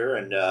there, sir.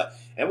 And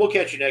we'll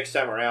catch you next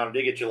time around. I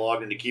did get you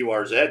logged into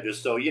QRZ,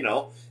 just so you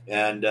know.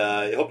 And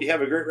I hope you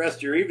have a great rest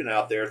of your evening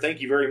out there.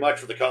 Thank you very much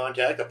for the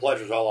contact. The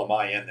pleasure's all on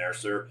my end there,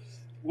 sir.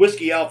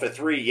 Whiskey Alpha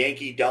 3,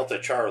 Yankee Delta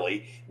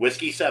Charlie,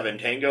 Whiskey 7,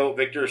 Tango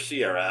Victor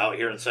Sierra, out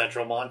here in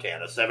central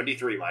Montana.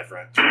 73, my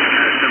friend. 73.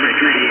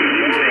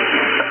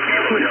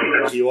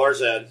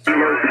 QRZ.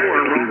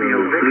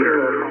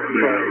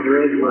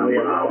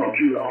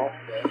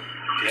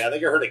 Yeah, I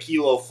think I heard a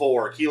Kilo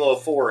 4. Kilo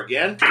 4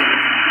 again.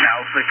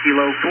 Alpha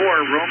Kilo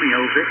 4,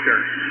 Romeo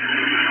Victor.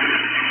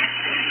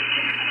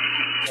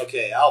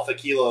 Okay, Alpha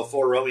Kilo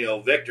 4, Romeo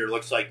Victor.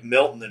 Looks like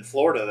Milton in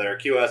Florida there.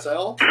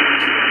 QSL?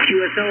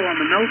 QSL on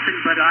the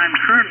Milton, but I'm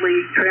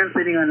currently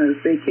transmitting on a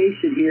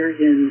vacation here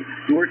in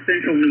north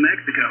central New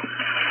Mexico.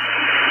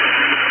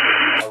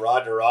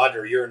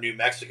 Roger. You're in New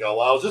Mexico.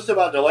 Well, I was just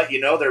about to let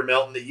you know there,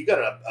 Milton, that you got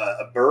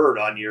a bird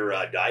on your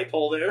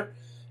dipole there.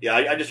 Yeah,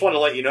 I just wanted to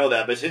let you know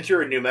that. But since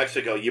you're in New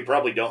Mexico, you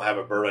probably don't have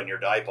a bird on your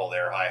dipole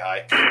there.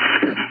 Hi.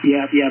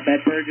 Yeah.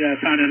 That bird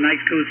found a nice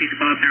cozy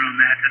spot there on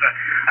that. And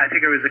I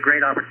think it was a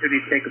great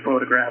opportunity to take a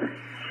photograph.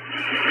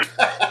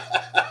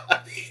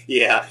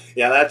 yeah,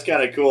 that's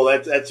kind of cool.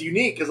 That's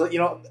unique because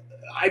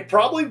I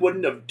probably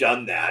wouldn't have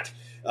done that.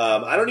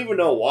 I don't even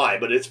know why,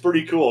 but it's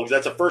pretty cool because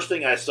that's the first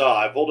thing I saw.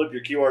 I pulled up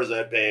your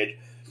QRZ page,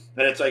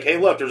 and it's like, hey,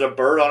 look, there's a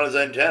bird on his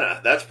antenna.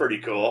 That's pretty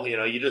cool.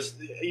 You just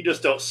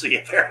don't see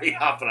it very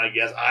often, I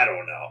guess. I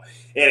don't know.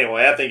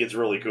 Anyway, I think it's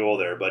really cool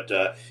there. But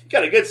you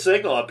got a good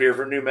signal up here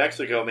from New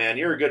Mexico, man.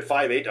 You're a good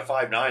 5.8 to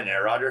 5.9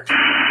 there, Roger.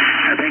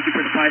 Thank you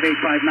for the 5.8,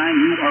 5.9.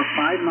 You are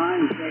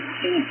 5.9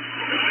 +10.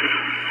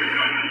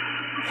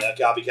 Yeah,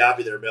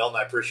 copy there, Milton.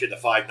 I appreciate the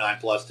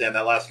 5.9 plus 10.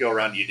 That last go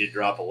around, you did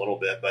drop a little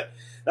bit, but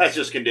that's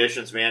just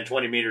conditions, man.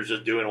 20 meters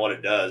is doing what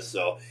it does.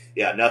 So,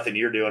 yeah, nothing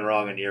you're doing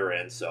wrong on your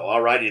end. So, all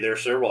righty there,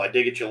 sir. Well, I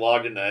did get you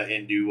logged into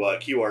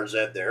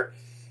QRZ there.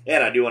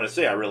 And I do want to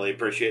say I really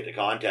appreciate the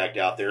contact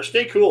out there.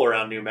 Stay cool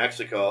around New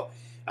Mexico.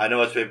 I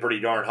know it's been pretty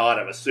darn hot,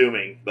 I'm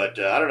assuming. But,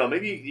 I don't know,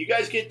 maybe you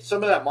guys get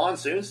some of that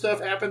monsoon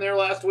stuff happen there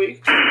last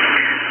week?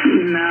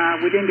 Nah,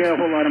 we didn't get a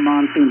whole lot of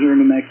monsoon here in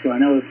New Mexico. I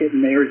know it's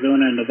hitting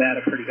Arizona and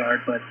Nevada pretty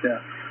hard, but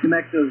New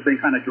Mexico's been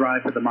kind of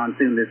dry for the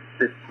monsoon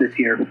this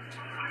year.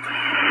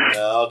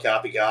 Oh,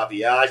 copy.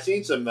 Yeah, I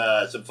seen some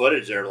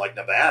footage there, like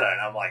Nevada,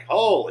 and I'm like,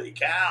 holy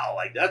cow,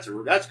 like that's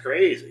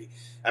crazy.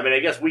 I mean, I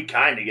guess we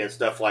kind of get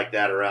stuff like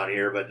that around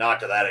here, but not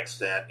to that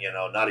extent,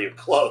 not even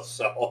close.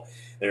 So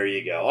there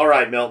you go. All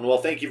right, Milton. Well,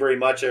 thank you very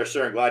much there,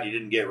 sir. I'm glad you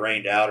didn't get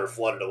rained out or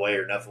flooded away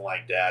or nothing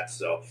like that.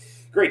 So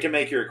great to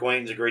make your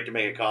acquaintance. Great to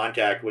make a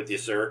contact with you,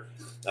 sir.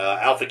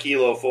 Alpha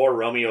Kilo 4,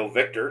 Romeo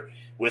Victor.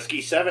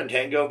 Whiskey 7,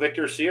 Tango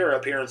Victor Sierra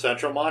up here in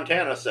central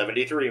Montana.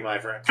 73, my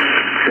friend.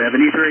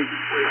 73.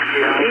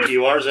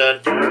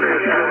 QRZ.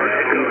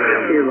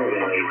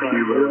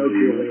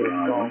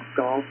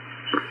 Golf.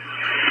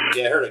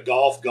 Yeah, I heard a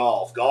golf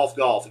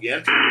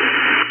again.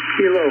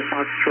 Kilo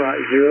Foxtrot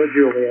 0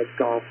 Juliet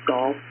Golf.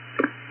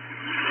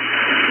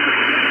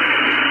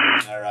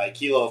 All right,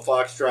 Kilo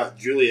Foxtrot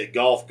Juliet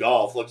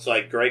Golf. Looks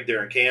like Greg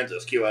there in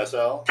Kansas.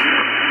 QSL.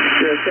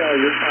 QSL,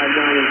 you're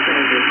 5.9 in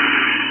Kansas.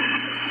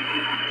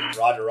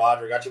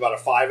 Roger. Got you about a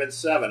 5 and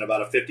 7,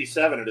 about a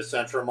 57 into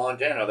central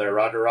Montana there.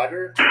 Roger.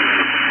 Roger.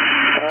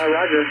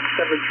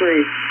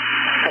 7-3.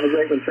 Have a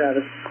great one,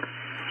 Travis.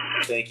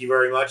 Thank you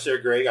very much there,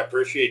 Greg. I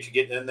appreciate you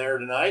getting in there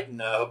tonight, and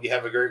I hope you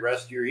have a great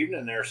rest of your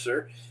evening there,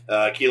 sir.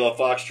 Kilo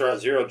Foxtrot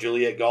 0,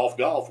 Juliet Golf.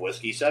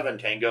 Whiskey 7,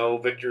 Tango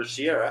Victor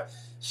Sierra.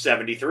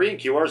 73 in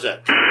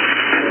QRZ.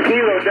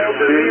 Kilo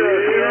Delta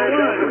 0,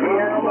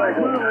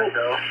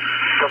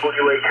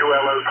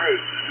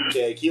 WA2LOT.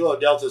 Okay, Kilo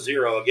Delta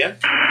 0 again.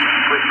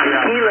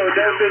 Kilo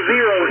Delta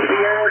 0,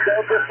 Sierra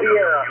Delta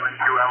Sierra.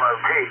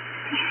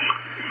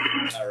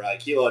 All right,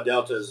 Kilo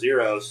Delta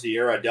 0,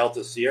 Sierra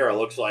Delta Sierra.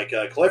 Looks like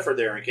Clifford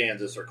there in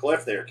Kansas, or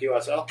Cliff there,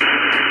 QSL. Yeah,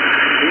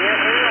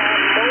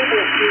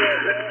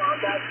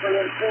 I'm actually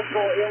in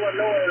central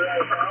Illinois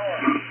right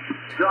now.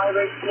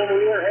 Driving in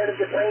here, headed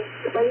to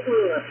St.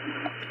 Louis.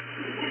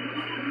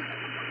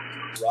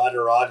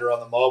 Roger on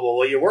the mobile.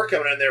 Well, you were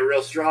coming in there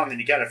real strong, and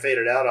you kind of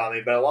faded out on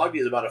me, but I logged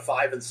you as about a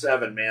 5 and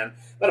 7, man.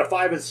 About a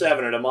 5 and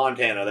 7 into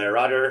Montana there,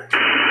 Roger.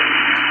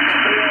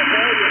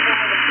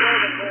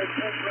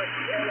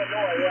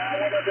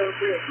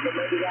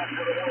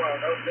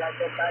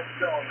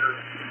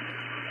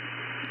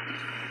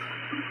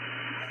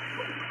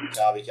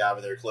 Copy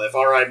there, Cliff.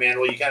 All right, man.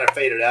 Well, you kind of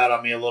faded out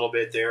on me a little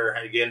bit there.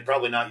 Again,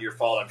 probably not your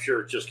fault. I'm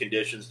sure it's just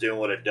conditions doing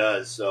what it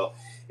does. So,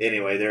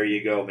 anyway, there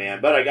you go,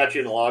 man. But I got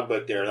you in the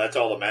logbook there. That's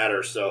all that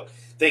matters. So,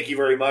 thank you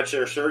very much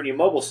there, sir. And you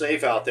mobile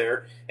safe out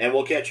there. And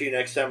we'll catch you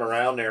next time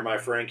around there, my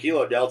friend.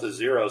 Kilo Delta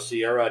 0,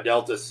 Sierra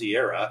Delta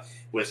Sierra.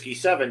 Whiskey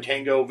 7,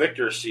 Tango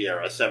Victor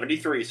Sierra.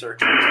 73, sir.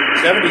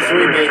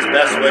 73 means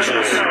best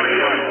wishes.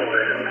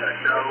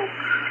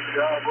 All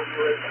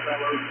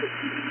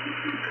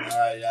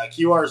right,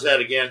 QRZ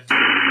again.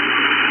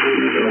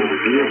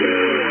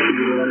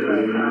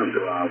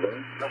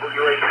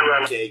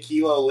 Okay,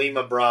 Kilo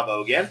Lima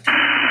Bravo again.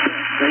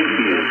 Thank you.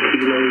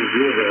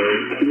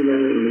 Kilo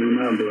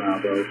Lima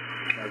Bravo.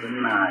 Kevin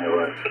in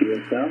Iowa.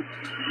 QSL.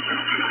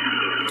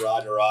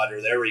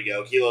 Roger. There we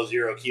go. Kilo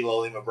 0,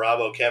 Kilo Lima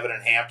Bravo. Kevin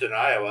in Hampton,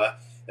 Iowa.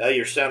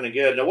 You're sounding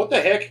good. Now, what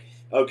the heck?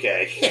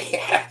 Okay,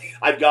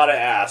 I've got to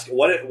ask.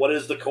 What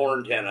is the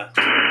corn antenna?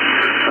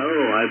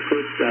 Oh, I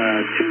put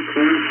 2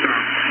 corn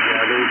stalks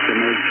together to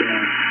make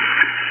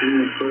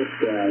put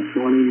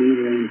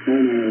 20-meter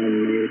antenna and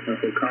made a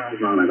couple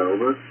calls on it.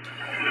 Over.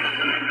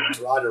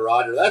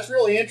 Roger. That's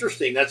really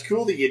interesting. That's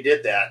cool that you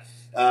did that.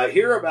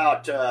 Hear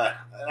about,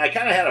 and I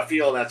kind of had a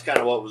feeling that's kind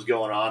of what was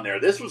going on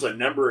there. This was a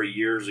number of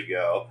years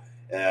ago,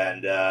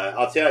 and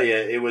I'll tell you,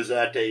 it was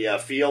at a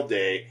field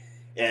day,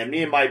 and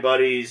me and my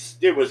buddies,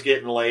 it was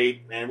getting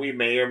late, and we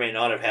may or may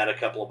not have had a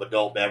couple of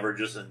adult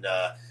beverages, and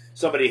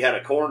somebody had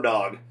a corn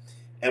dog,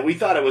 and we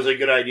thought it was a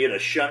good idea to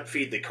shunt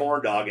feed the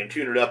corn dog and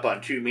tune it up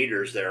on 2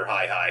 meters there,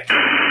 high.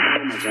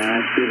 Oh my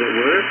gosh, did it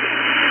work?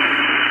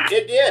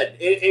 It did.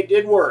 It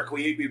did work.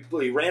 We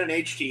ran an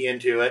HT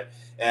into it,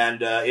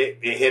 and it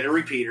hit a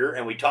repeater,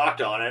 and we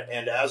talked on it,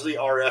 and as the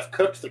RF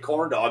cooked the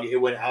corn dog, it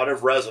went out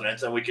of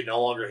resonance, and we could no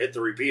longer hit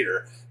the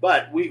repeater.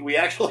 But we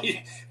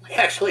actually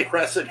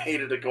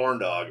resonated the corn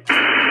dog. Wow,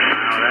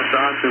 that's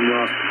awesome.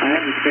 Well, I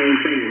had the same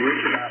thing. It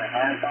worked about a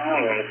half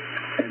hour,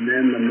 and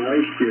then the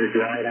moisture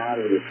dried out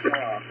of the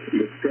stalk,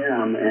 the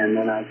stem, and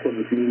then I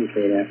couldn't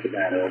communicate after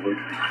that. Over.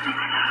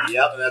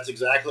 Yep, and that's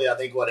exactly, I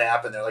think, what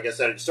happened there. Like I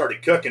said, it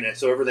started cooking it,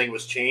 so everything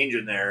was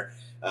changing there.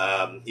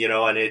 And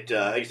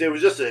it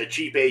was just a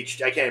cheap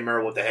HT. I can't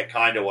remember what the heck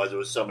kind it was. It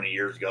was so many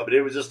years ago, but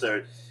it was just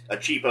a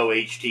cheapo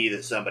HT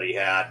that somebody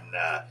had, and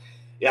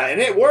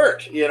and it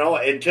worked,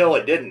 until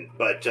it didn't.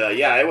 But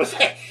it's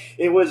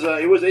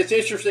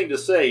interesting to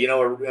say,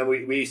 and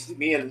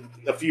me and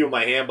a few of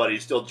my ham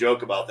buddies still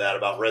joke about that,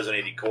 about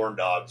resonating corn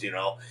dogs, and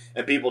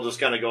people just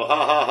kind of go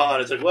ha ha ha,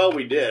 and it's like, well,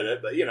 we did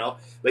it, but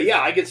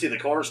yeah, I can see the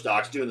corn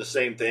stalks doing the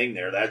same thing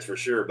there, that's for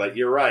sure. But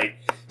you're right,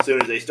 as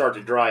soon as they start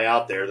to dry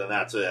out there, then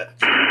that's it.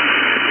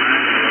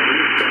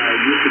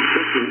 You could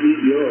cook and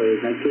eat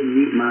yours. I couldn't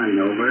eat mine.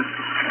 Over.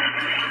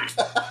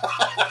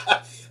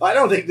 I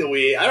don't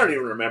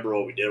even remember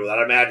what we did with that.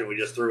 I imagine we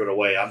just threw it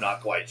away. I'm not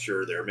quite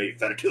sure there. Maybe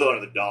fed it to one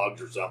of the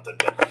dogs or something.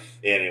 But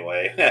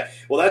anyway,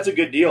 well, that's a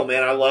good deal,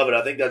 man. I love it.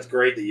 I think that's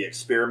great that you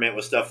experiment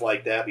with stuff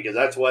like that, because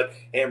that's what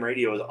ham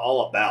radio is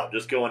all about.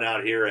 Just going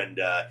out here and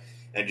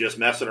just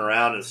messing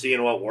around and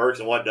seeing what works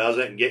and what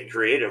doesn't, and getting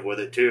creative with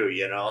it too,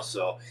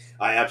 So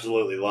I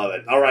absolutely love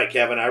it. All right,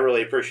 Kevin, I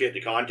really appreciate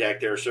the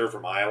contact there, sir,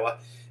 from Iowa.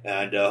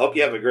 And hope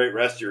you have a great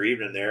rest of your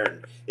evening there.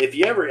 And if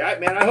you ever,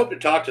 I hope to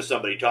talk to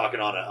somebody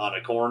talking on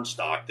a corn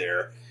stalk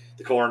there,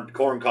 the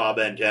corn cob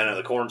antenna,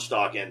 the corn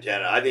stalk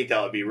antenna. I think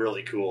that would be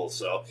really cool.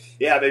 So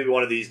yeah, maybe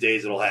one of these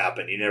days it'll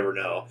happen. You never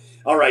know.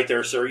 All right,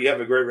 there, sir. You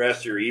have a great rest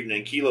of your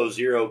evening. Kilo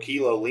 0,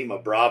 Kilo Lima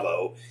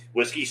Bravo,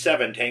 Whiskey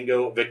 7,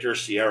 Tango Victor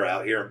Sierra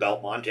out here in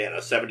Belt,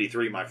 Montana.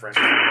 73, my friend.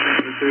 Thank you for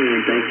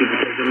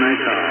taking my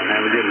call.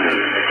 Have a good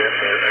night.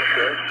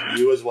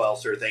 You as well,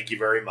 sir. Thank you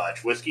very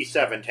much. Whiskey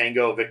 7,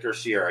 Tango Victor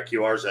Sierra,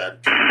 QRZ.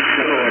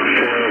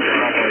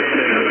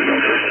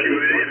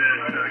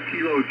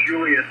 Kilo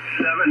Juliet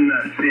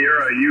 7,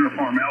 Sierra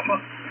Uniform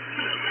Alpha.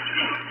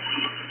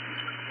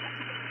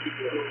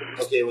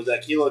 Okay, was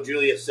that Kilo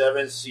Juliet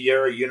 7,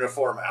 Sierra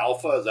Uniform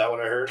Alpha? Is that what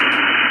I heard?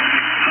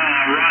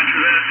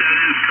 Roger that. That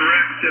is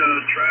correct,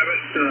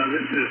 Travis.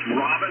 This is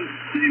Robin.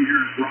 Name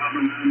here is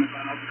Robin. I'm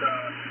about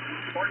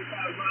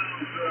 45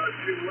 miles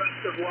due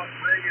west of Las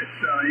Vegas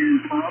in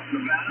Pahrump,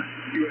 Nevada,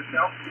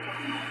 QSL.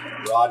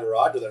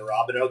 Roger then,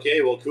 Robin.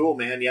 Okay, well, cool,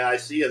 man. Yeah, I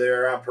see you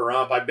there on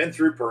Pahrump. I've been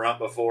through Pahrump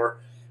before.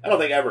 I don't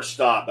think I ever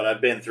stopped, but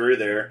I've been through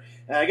there.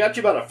 And I got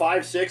you about a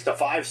 5.6 to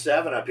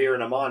 5.7 up here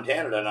in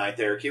Montana tonight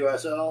there,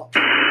 QSL.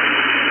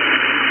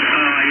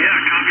 Yeah,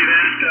 copy that.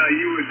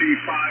 You would be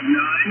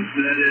 5'9".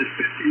 That is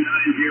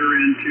 59 here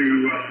into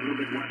a little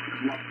bit west of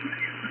Las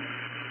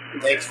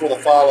Vegas. Thanks for the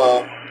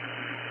follow.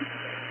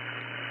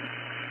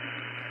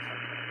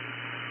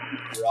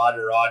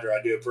 Roger. I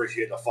do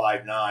appreciate the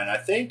 5'9". I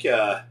think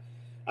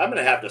I'm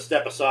going to have to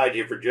step aside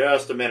here for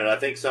just a minute. I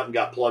think something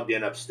got plugged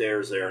in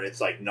upstairs there, and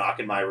it's like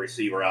knocking my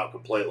receiver out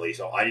completely.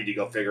 So I need to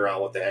go figure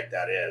out what the heck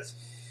that is.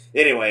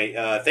 Anyway,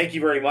 thank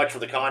you very much for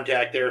the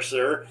contact there,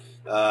 sir.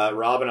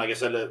 Robin, like I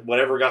said,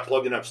 whatever got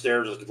plugged in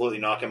upstairs is completely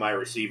knocking my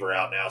receiver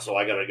out now. So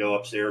I got to go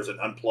upstairs and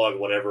unplug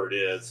whatever it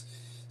is.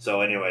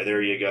 So anyway,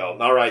 there you go.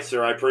 All right,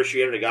 sir, I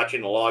appreciate it. I got you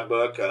in the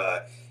logbook.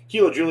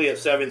 Kilo Juliet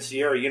 7,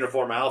 Sierra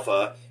Uniform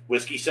Alpha,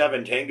 Whiskey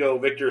 7, Tango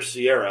Victor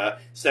Sierra,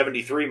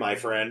 73, my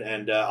friend.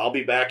 And I'll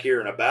be back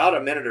here in about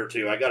a minute or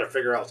two. I got to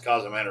figure out what's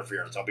causing my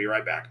interference. I'll be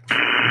right back.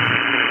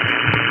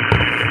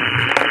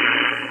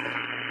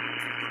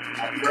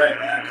 I'll be right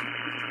back.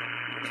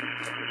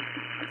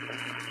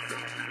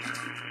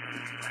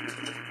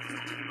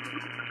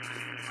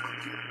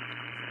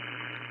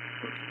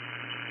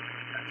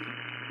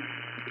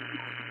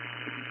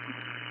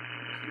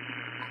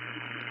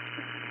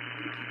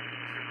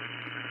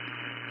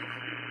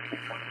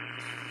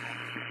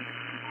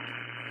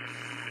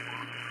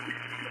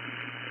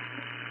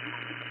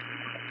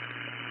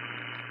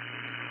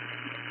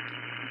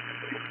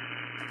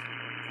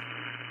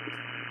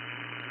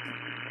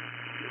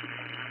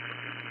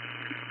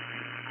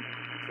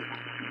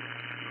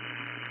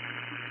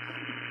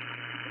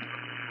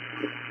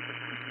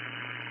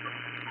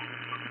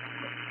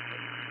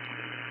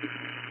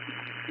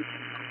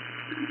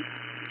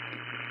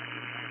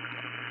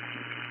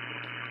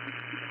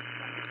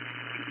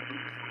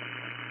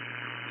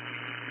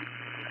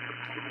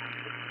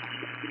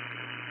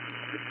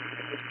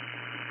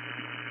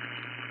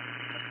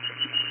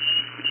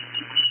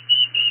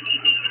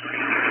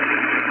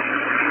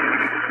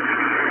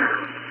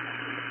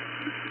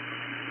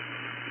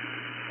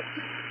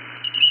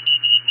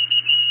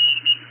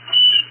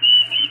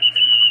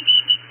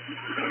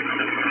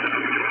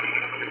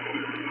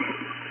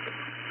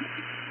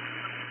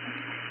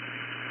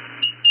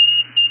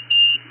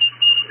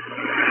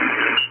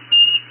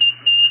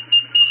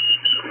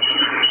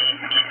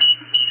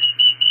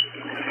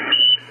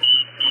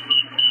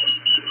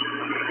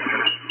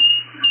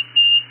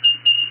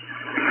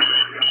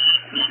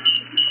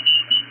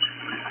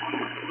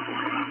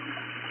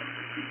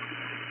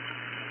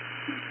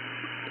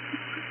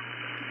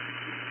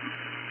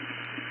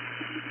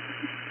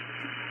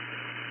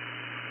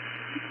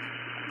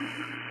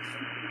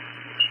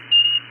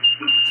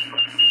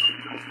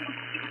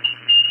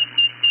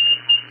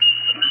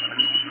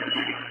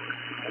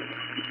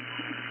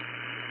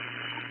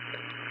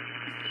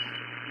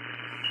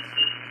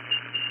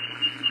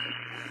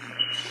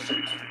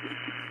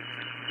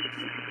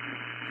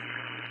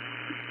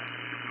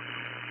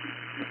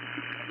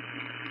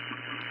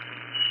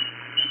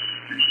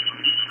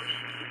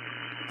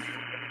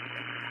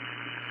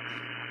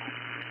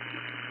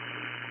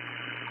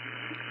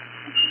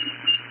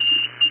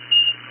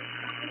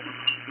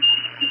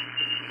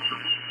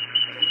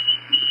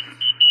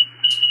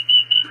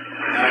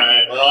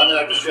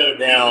 Have to shut it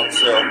down.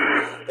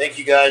 So thank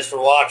you guys for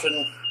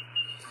watching,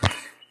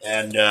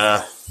 and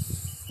I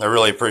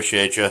really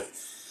appreciate you. I'd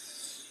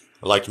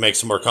like to make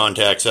some more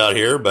contacts out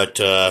here, but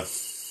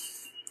it's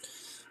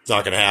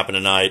not going to happen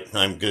tonight.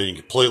 I'm getting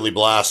completely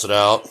blasted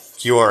out.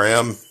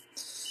 QRM.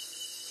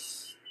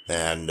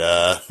 And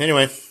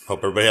anyway, hope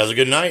everybody has a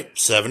good night.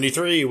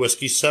 73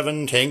 Whiskey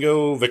 7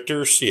 Tango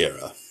Victor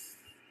Sierra.